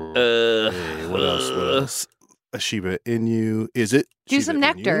 what else? What else? A Shiba Inu. Is it? Do Shiba some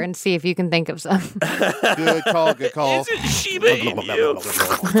nectar Inu? and see if you can think of some. Good call. Good call. Is it Shiba Inu?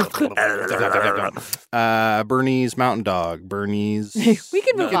 Bernese Mountain Dog. Bernese. We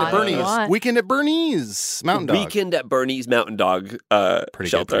can move No, on. no, if you no. want. Weekend at Bernie's Mountain Dog. Weekend at Bernie's Mountain Dog Pretty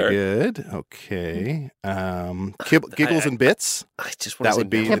shelter. good. Okay. Giggles and Bits. I just want That to would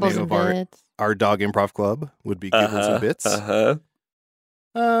be no. the Kibbles name and of our bits. our dog improv club. Would be Giggles and Bits. Uh-huh.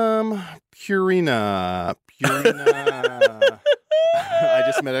 Purina. I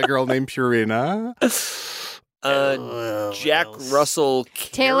just met a girl named Purina. Jack Russell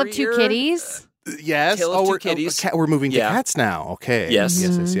Tale of Two Carrier? Kitties. Yes. Tale of Two we're Kitties. We're moving Yeah. to cats now. Okay. Yes.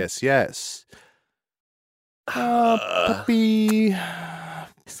 Yes. Puppy.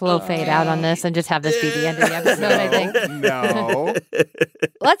 Slow fade out on this and just have this be the end of the episode, I think. No.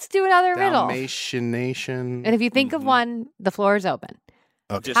 Let's do another riddle. Dalmatian Nation. And if you think of one, the floor is open.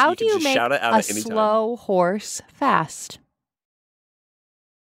 Okay. How you do can you just make shout it out a at any time. slow horse fast?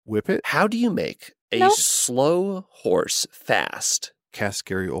 Whip it. How do you make a Nope. slow horse fast? Cast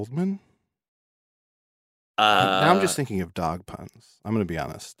Gary Oldman. Now I'm just thinking of dog puns. I'm going to be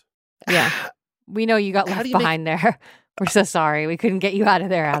honest. Yeah. We know you got How left do you make- behind there. We're so sorry. We couldn't get you out of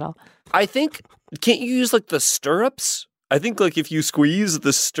there, Adel. I think, can't you use like the stirrups? I think like if you squeeze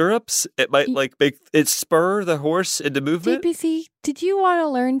the stirrups, it might like make it spur the horse into movement. DPC, did you want to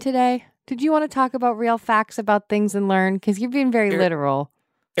learn today? Did you want to talk about real facts about things and learn? Because you're being very literal.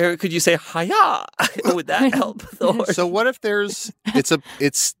 Eric, could you say hiya? Would that help the horse? So what if there's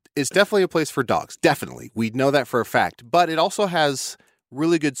it's definitely a place for dogs. Definitely. We know that for a fact. But it also has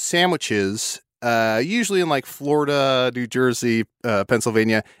really good sandwiches, usually in like Florida, New Jersey,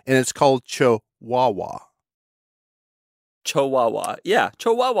 Pennsylvania, and it's called Chihuahua. Chihuahua. Yeah,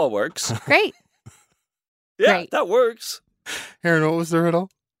 Chihuahua works. Great. Yeah, Great. that works. Aaron, what was the riddle?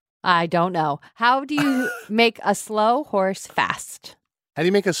 I don't know. How do you make a slow horse fast? How do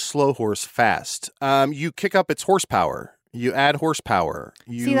you make a slow horse fast? You kick up its horsepower. You add horsepower.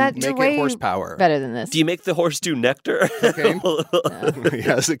 You See, that's make way it horsepower. better than this. Do you make the horse do nectar? Cocaine?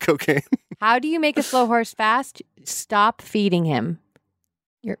 Yeah, is it cocaine? How do you make a slow horse fast? Stop feeding him.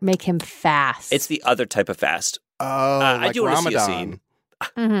 Make him fast. It's the other type of fast. Oh, I like do want to see a Ramadan. scene.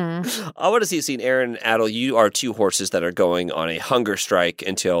 Mm-hmm. I want to see a scene. Aaron, Adel, you are two horses that are going on a hunger strike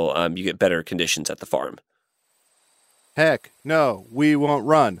until you get better conditions at the farm. Heck, no, we won't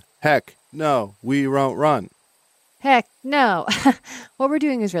run. Heck, no, we won't run. Heck, no. What we're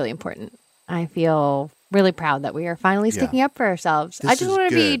doing is really important. I feel really proud that we are finally Yeah. sticking up for ourselves. This I just is want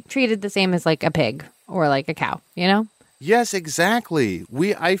to be good. treated the same as like a pig or like a cow, you know? Yes, exactly.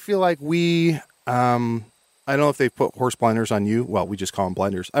 I feel like I don't know if they put horse blinders on you. Well, we just call them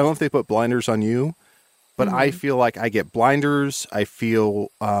blinders. I don't know if they put blinders on you, but I feel like I get blinders. I feel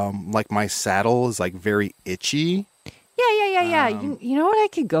like my saddle is like very itchy. Yeah. You know what I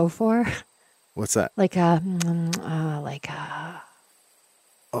could go for? What's that?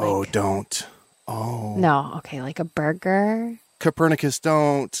 Don't. Oh. No, okay, like a burger. Copernicus,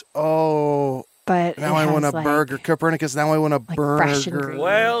 don't. Oh. But now I want a burger. Copernicus, now I want a burger.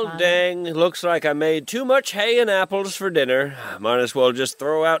 Well, dang, looks like I made too much hay and apples for dinner. Might as well just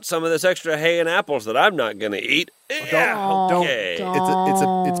throw out some of this extra hay and apples that I'm not going to eat. Don't. Okay.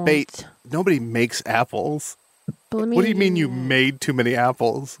 It's bait. Nobody makes apples. What do you mean you made too many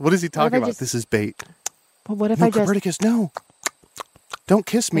apples? What is he talking about? This is bait. But what if no, I just... Copernicus, no. Don't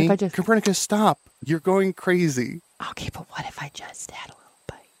kiss me. Just... Copernicus, stop. You're going crazy. Okay, but what if I just had a little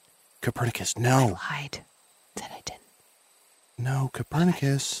bite? Copernicus, no. I lied. Said I didn't. No,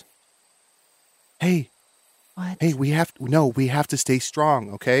 Copernicus. Hey. What? Hey, we have to stay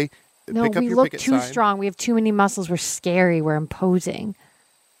strong, okay? No, Pick up we your look picket too sign. strong. We have too many muscles. We're scary. We're imposing.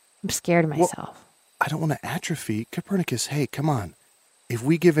 I'm scared of myself. I don't want to atrophy. Copernicus, hey, come on. If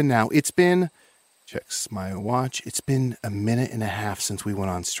we give in now, it's been, checks my watch, it's been a minute and a half since we went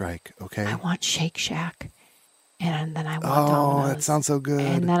on strike, okay? I want Shake Shack. And then I want Domino's. Oh, that sounds so good.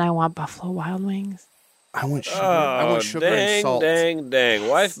 And then I want Buffalo Wild Wings. I want sugar. I want sugar and salt. Dang.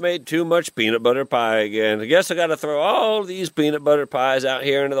 Wife made too much peanut butter pie again. I guess I got to throw all these peanut butter pies out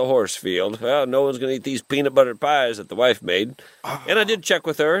here into the horse field. Well, no one's going to eat these peanut butter pies that the wife made. And I did check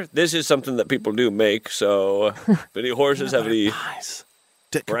with her. This is something that people do make. So if any horses have any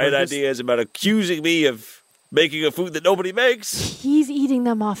bright ideas about accusing me of making a food that nobody makes. He's eating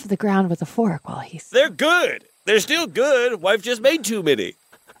them off the ground with a fork while he's... They're good. They're still good. Wife just made too many.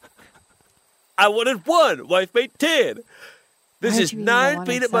 I wanted 1. Wife made 10. This is 9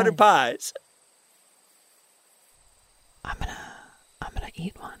 peanut butter pies. I'm gonna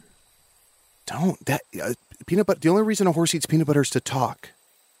eat one. Don't. That peanut butter. The only reason a horse eats peanut butter is to talk.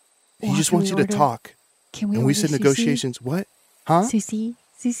 He just wants you to talk. Can we? And we said sushi? negotiations. What? Huh? Sushi,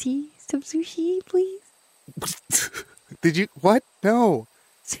 some sushi, please. Did you? What? No.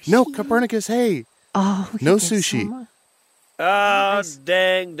 Sushi. No, Copernicus. Hey. Oh, no sushi. Oh,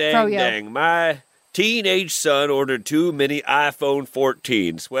 dang. My teenage son ordered too many iPhone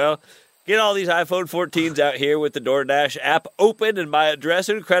 14s. Well, get all these iPhone 14s out here with the DoorDash app open and my address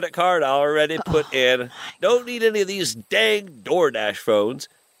and credit card already put in. Don't need any of these dang DoorDash phones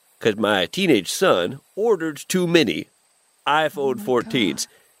because my teenage son ordered too many iPhone 14s.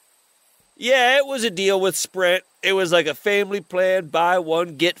 Yeah, it was a deal with Sprint. It was like a family plan, buy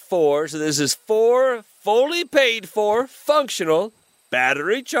 1, get 4. So this is 4 fully paid for, functional,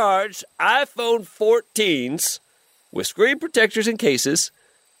 battery charged iPhone 14s with screen protectors and cases.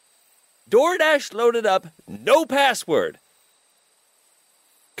 DoorDash loaded up, no password.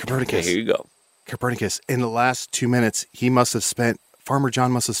 Copernicus. Okay, here you go. Copernicus, in the last 2 minutes, Farmer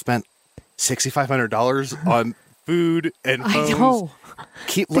John must have spent $6,500 on food and phones. I know.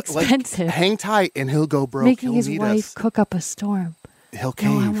 It's expensive. Hang tight and he'll go broke. Making he'll his need wife us. cook up a storm. He'll cave.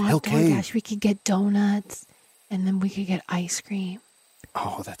 No, I want he'll cave. DoorDash. We could get donuts, and then we could get ice cream.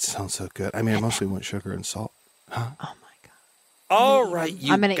 Oh, that sounds so good. I mean, I mostly want sugar and salt. Huh? Oh my god! All right,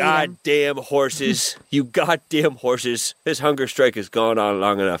 you goddamn horses. You goddamn horses. This hunger strike has gone on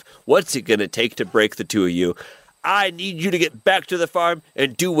long enough. What's it gonna take to break the two of you? I need you to get back to the farm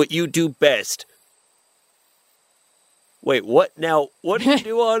and do what you do best. Wait, what now? What do you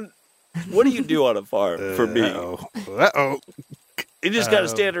do on a farm for me? Uh-oh. You just got to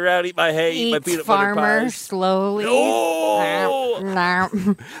stand around, eat my hay, eat my peanut butter pies. Slowly. No!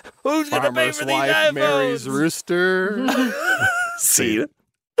 Who's going to pay for these wife iPhones? marries rooster. See?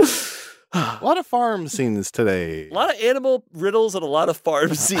 A lot of farm scenes today. A lot of animal riddles and a lot of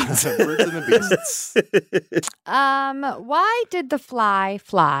farm scenes. Birds and the beasts. Why did the fly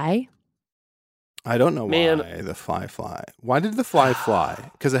fly? I don't know why the fly fly. Why did the fly fly?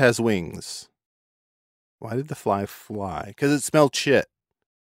 Because it has wings. Why did the fly fly? Because it smelled shit.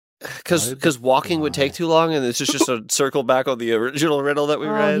 Because walking would take too long, and this is just a circle back on the original riddle that we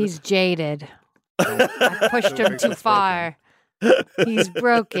read. He's jaded. I pushed him too far. He's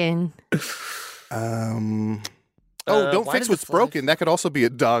broken. Don't fix what's broken. That could also be a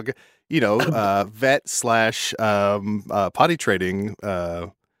dog, vet / potty trading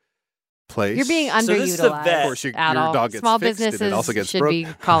place. You're being underutilized. So this is the vet. Of course, your dog gets Small fixed businesses and it also gets should broken.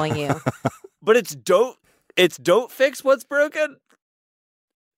 be calling you. But it's don't fix what's broken.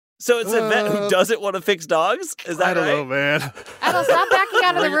 So it's a vet who doesn't want to fix dogs. Is that I don't right? know, man. Adel, stop backing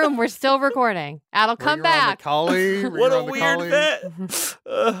out of the room. We're still recording. Adel, come back. What a weird vet.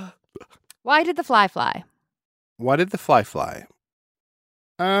 Why did the fly fly? Why did the fly fly?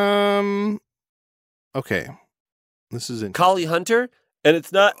 Okay. This is interesting. Collie hunter, and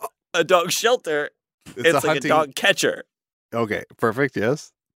it's not a dog shelter. It's like a dog catcher. Okay, perfect.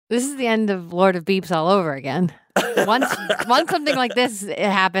 Yes. This is the end of Lord of Beeps all over again. Once something like this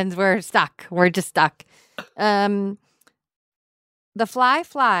happens, we're stuck. We're just stuck. The fly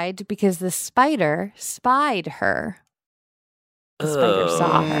flied because the spider spied her. The spider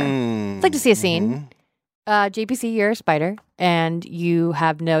saw her. I'd like to see a scene. JPC, you're a spider, and you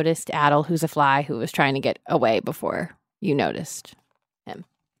have noticed Adel, who's a fly, who was trying to get away before you noticed him.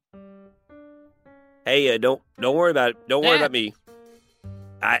 Hey, don't worry about it. Don't worry about me.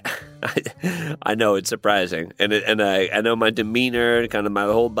 I know it's surprising, and I know my demeanor, kind of my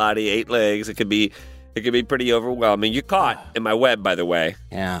whole body, 8 legs. It could be pretty overwhelming. You're caught in my web, by the way.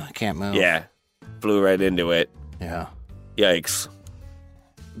 Yeah, I can't move. Yeah, flew right into it. Yeah. Yikes.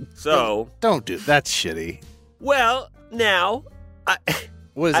 So don't do that's shitty. Well, now,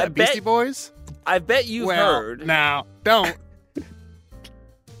 what is that? Beastie Boys? I bet you've heard. Now, don't.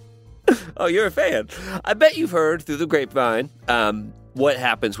 Oh, you're a fan. I bet you've heard through the grapevine what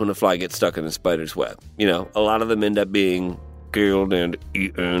happens when a fly gets stuck in a spider's web. You know, a lot of them end up being killed and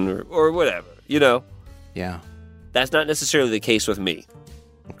eaten or whatever, you know? Yeah. That's not necessarily the case with me.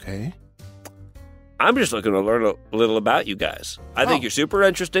 Okay. I'm just looking to learn a little about you guys. I think you're super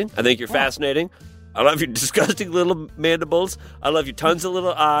interesting. I think you're fascinating. I love your disgusting little mandibles. I love your tons of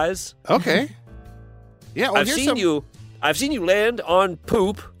little eyes. Okay. Yeah, well, I've seen you land on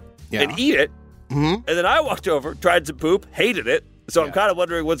poop and eat it. Mm-hmm. And then I walked over, tried some poop, hated it. So I'm kind of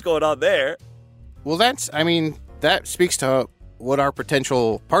wondering what's going on there. Well, that speaks to what our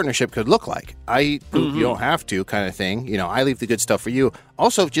potential partnership could look like. I eat poop, you don't have to, kind of thing. You know, I leave the good stuff for you.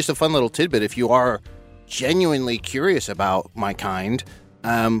 Also, just a fun little tidbit, if you are genuinely curious about my kind,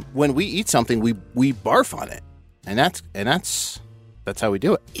 when we eat something, we barf on it. And that's how we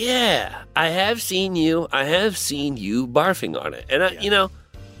do it. Yeah, I have seen you barfing on it. And you know,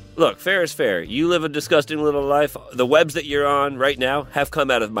 look, fair is fair. You live a disgusting little life. The webs that you're on right now have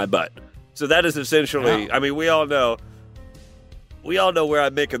come out of my butt. So that is essentially, I mean, we all know where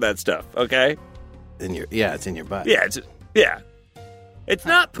I'm making that stuff, okay? It's in your butt. It's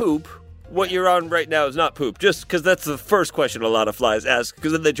not poop. What you're on right now is not poop. Just because that's the first question a lot of flies ask,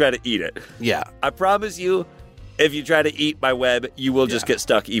 because then they try to eat it. Yeah. I promise you, if you try to eat my web, you will just get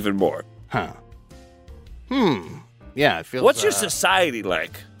stuck even more. Huh. Yeah, it feels... What's your society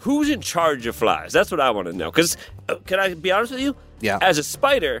like? Who's in charge of flies? That's what I want to know. Because, can I be honest with you? Yeah. As a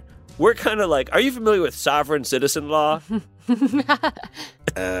spider, we're kind of like... Are you familiar with sovereign citizen law?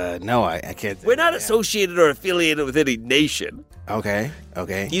 No, I can't. We're not associated or affiliated with any nation. Okay.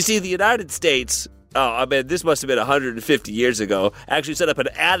 You see, the United States... Oh, I mean, this must have been 150 years ago. Actually set up an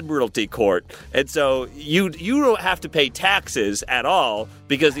admiralty court. And so you don't have to pay taxes at all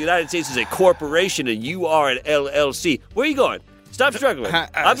because the United States is a corporation and you are an LLC. Where are you going? Stop struggling.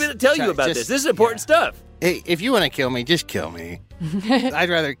 I'm going to tell you about this. This is important stuff. Hey, if you want to kill me, just kill me. I'd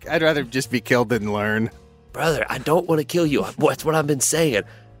rather just be killed than learn. Brother, I don't want to kill you. That's what I've been saying.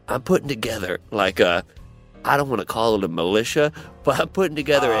 I'm putting together like a... I don't want to call it a militia, but I'm putting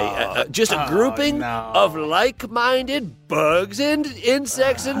together a grouping of like-minded bugs and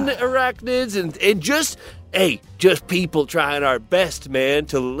insects and arachnids and just people trying our best, man,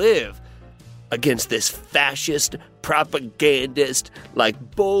 to live against this fascist, propagandist, like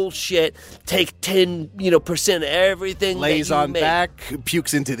bullshit. Take 10% of everything. Lays that you on make. back,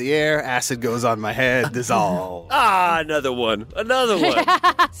 pukes into the air, acid goes on my head, dissolve. Another one.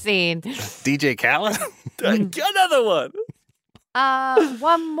 Scene. DJ Khaled? Another one.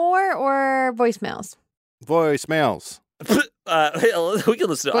 One more or voicemails? Voicemails. We can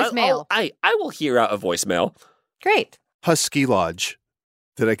listen to voicemail. I will hear out a voicemail. Great. Husky Lodge.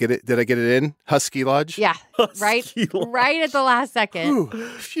 Did I get it in? Husky Lodge? Yeah. Right at the last second.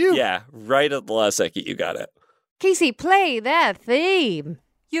 Phew. Yeah, right at the last second you got it. Casey, play that theme.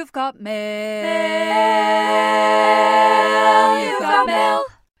 You've got mail. You've got mail.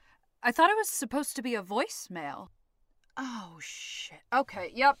 I thought it was supposed to be a voicemail. Oh, shit.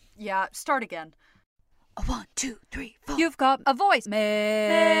 Okay, yep, yeah, start again. 1, 2, 3, 4. You've got a voice. Mail.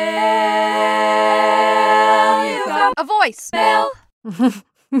 You've got a voice. Mail.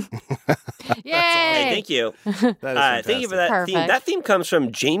 Yay! Hey, thank you. Thank you for that Perfect. theme. That theme comes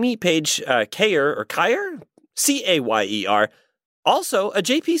from Jamie Page Kayer, Cayer, also a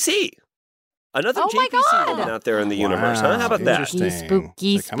JPC. Another JPC living out there in the universe, huh? How about that?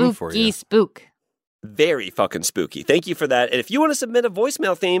 Spooky spook. Very fucking spooky. Thank you for that. And if you want to submit a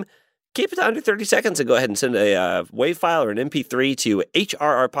voicemail theme, keep it to under 30 seconds and go ahead and send a WAV file or an MP3 to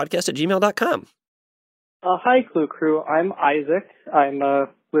hrrpodcast@gmail.com. Hi, Clue Crew. I'm Isaac. I'm a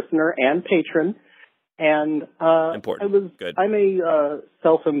listener and patron. And Important. Good. I'm a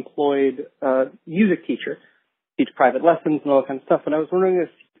self-employed music teacher. teach private lessons and all that kind of stuff. And I was wondering if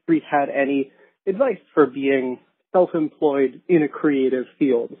Reese had any advice for being self-employed in a creative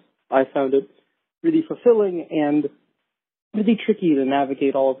field. I found it really fulfilling and really tricky to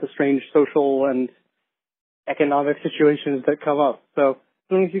navigate all of the strange social and economic situations that come up. So I was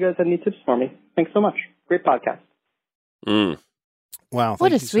wondering if you guys had any tips for me. Thanks so much. Great podcast. Wow.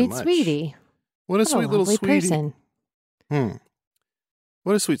 What a thank you sweet so much. sweetie. What a sweet little lovely sweetie. person.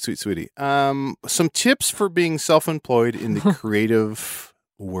 What a sweet sweetie. Some tips for being self-employed in the creative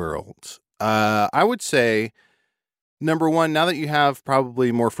world. I would say, number one, now that you have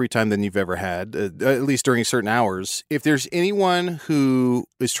probably more free time than you've ever had, at least during certain hours, if there's anyone who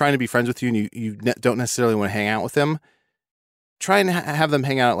is trying to be friends with you and you don't necessarily want to hang out with them, try and have them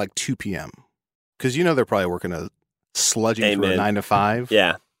hang out at like 2 p.m. Because they're probably working a sludgy for a 9 to 5.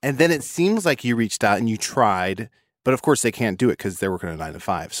 Yeah. And then it seems like you reached out and you tried, but of course they can't do it because they're working a 9 to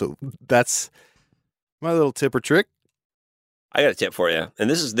 5. So that's my little tip or trick. I got a tip for you, and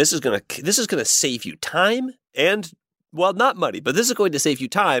this is gonna save you time and, well, not money, but this is going to save you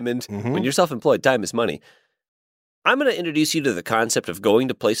time. And when you're self-employed, time is money. I'm going to introduce you to the concept of going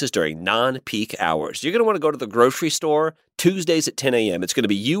to places during non-peak hours. You're going to want to go to the grocery store Tuesdays at 10 a.m. It's going to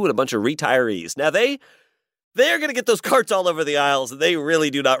be you and a bunch of retirees. Now they're going to get those carts all over the aisles, and they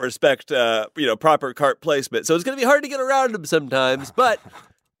really do not respect proper cart placement. So it's going to be hard to get around them sometimes, but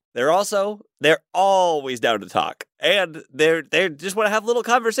they're always down to talk, and they just want to have little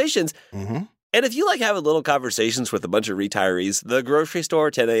conversations. And if you like having little conversations with a bunch of retirees, the grocery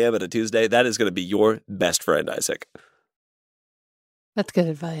store, 10 a.m. at a Tuesday, that is going to be your best friend, Isaac. That's good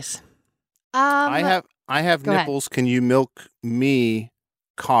advice. I have go nipples. Can you milk me,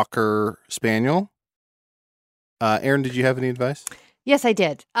 Cocker Spaniel? Aaron, did you have any advice? Yes, I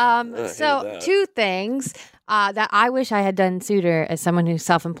did. So 2 things that I wish I had done sooner as someone who's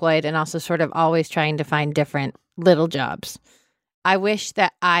self-employed and also sort of always trying to find different little jobs. I wish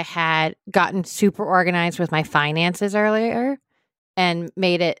that I had gotten super organized with my finances earlier and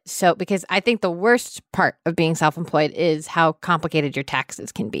made it so, because I think the worst part of being self-employed is how complicated your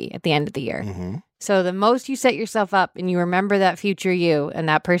taxes can be at the end of the year. So the most you set yourself up and you remember that future you and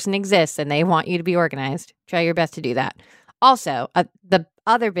that person exists and they want you to be organized, try your best to do that. Also, the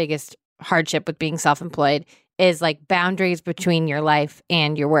other biggest hardship with being self-employed is like boundaries between your life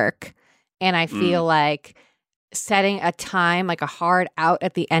and your work. And I feel like setting a time, like a hard out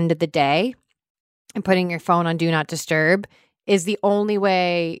at the end of the day and putting your phone on do not disturb is the only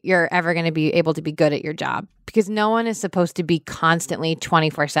way you're ever going to be able to be good at your job, because no one is supposed to be constantly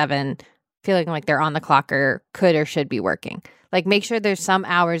 24/7 feeling like they're on the clock or could or should be working. Like, make sure there's some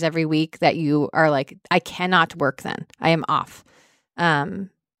hours every week that you are like, I cannot work then. I am off. And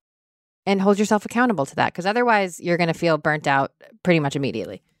hold yourself accountable to that, because otherwise you're going to feel burnt out pretty much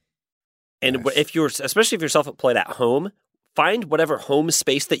immediately. And especially if you're self-employed at home, find whatever home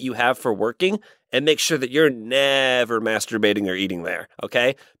space that you have for working and make sure that you're never masturbating or eating there,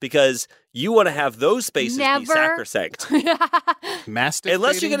 okay? Because you want to have those spaces be sacrosanct. Masturbating?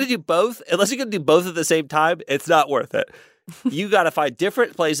 Unless you're going to do both at the same time, it's not worth it. You got to find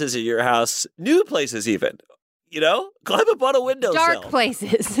different places in your house, new places even. Climb up on a windowsill. Dark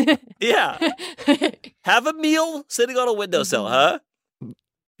places. Yeah. Have a meal sitting on a windowsill, huh?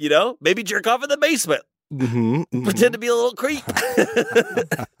 Maybe jerk off in the basement. Pretend to be a little creep.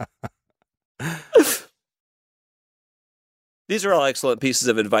 These are all excellent pieces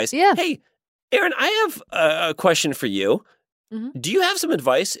of advice. Yeah. Hey, Aaron, I have a question for you. Do you have some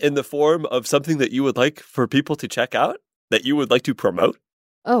advice in the form of something that you would like for people to check out, that you would like to promote?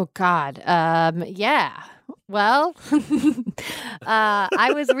 Oh, God. Yeah. Well,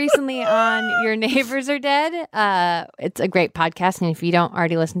 I was recently on Your Neighbors Are Dead. It's a great podcast, and if you don't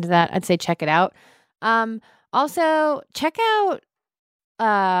already listen to that, I'd say check it out. Also, check out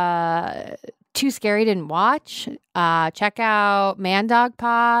Too Scary Didn't Watch. Check out Man Dog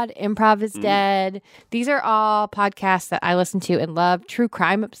Pod, Improv is Dead. These are all podcasts that I listen to and love. True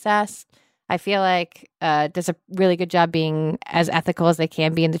Crime Obsessed. I feel like does a really good job being as ethical as they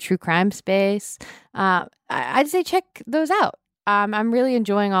can be in the true crime space. I'd say check those out. I'm really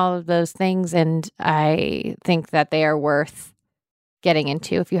enjoying all of those things, and I think that they are worth getting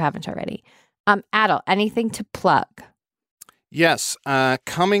into if you haven't already. Adel, anything to plug? Yes.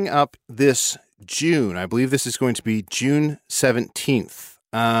 Coming up this June, I believe this is going to be June 17th.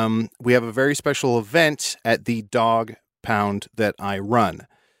 We have a very special event at the Dog Pound that I run.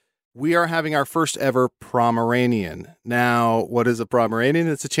 We are having our first ever Pomeranian. Now, what is a Pomeranian?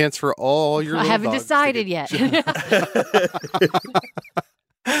 It's a chance for all your little I haven't dogs decided yet. to get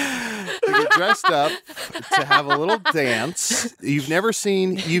dressed up to have a little dance. You've never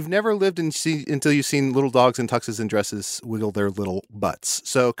lived until you've seen little dogs in tuxes and dresses wiggle their little butts.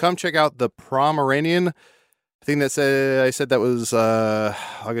 So come check out the Pomeranian. I think I said that was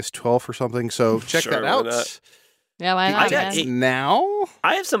August 12th or something. So check that out. Yeah, why not? Now?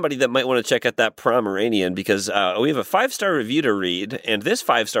 I have somebody that might want to check out that Pomeranian because we have a 5-star review to read, and this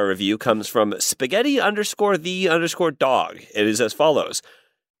 5-star review comes from spaghetti_the_dog. It is as follows.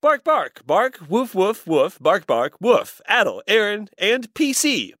 Bark, bark, bark, woof, woof, woof, bark, bark, woof. Adel, Aaron, and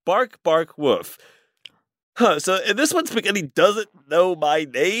PC. Bark, bark, woof. So in this one, Spaghetti doesn't know my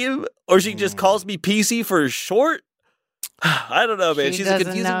name, or she just calls me PC for short? I don't know, man. She's a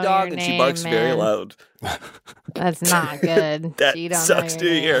confusing dog, and she barks very loud. That's not good. That sucks to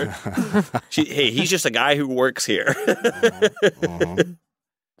hear. He's just a guy who works here.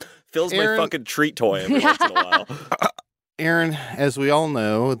 Fills my fucking treat toy every once in a while. Aaron, as we all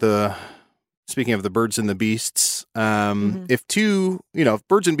know, speaking of the birds and the beasts, if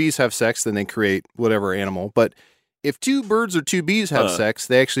birds and bees have sex, then they create whatever animal. But if 2 birds or 2 bees have sex,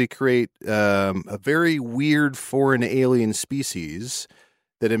 they actually create a very weird foreign alien species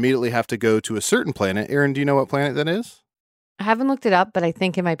that immediately have to go to a certain planet. Aaron, do you know what planet that is? I haven't looked it up, but I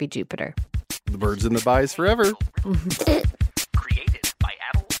think it might be Jupiter. The birds and the bees forever. Created by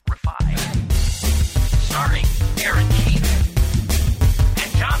Adel Rafai. Starring Aaron Keith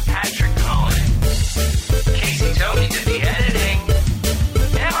and John Patrick Cohen. Casey Tony did the editing.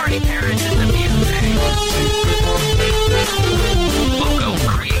 And Marty Parrish did the music. Logo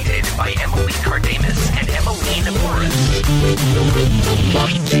created by Emily Cardamus and Emmeline Morris.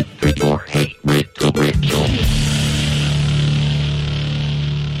 1, 2, 3, 4, hey, Riddle.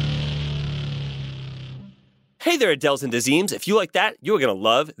 Hey there, Adels and Dazeems. If you like that, you're going to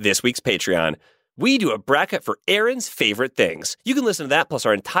love this week's Patreon. We do a bracket for Aaron's favorite things. You can listen to that plus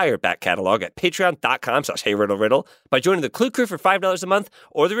our entire back catalog at patreon.com/HeyRiddleRiddle by joining the Clue Crew for $5 a month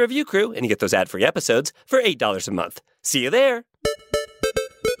or the Review Crew, and you get those ad-free episodes for $8 a month. See you there.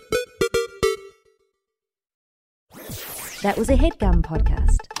 That was a HeadGum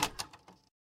podcast.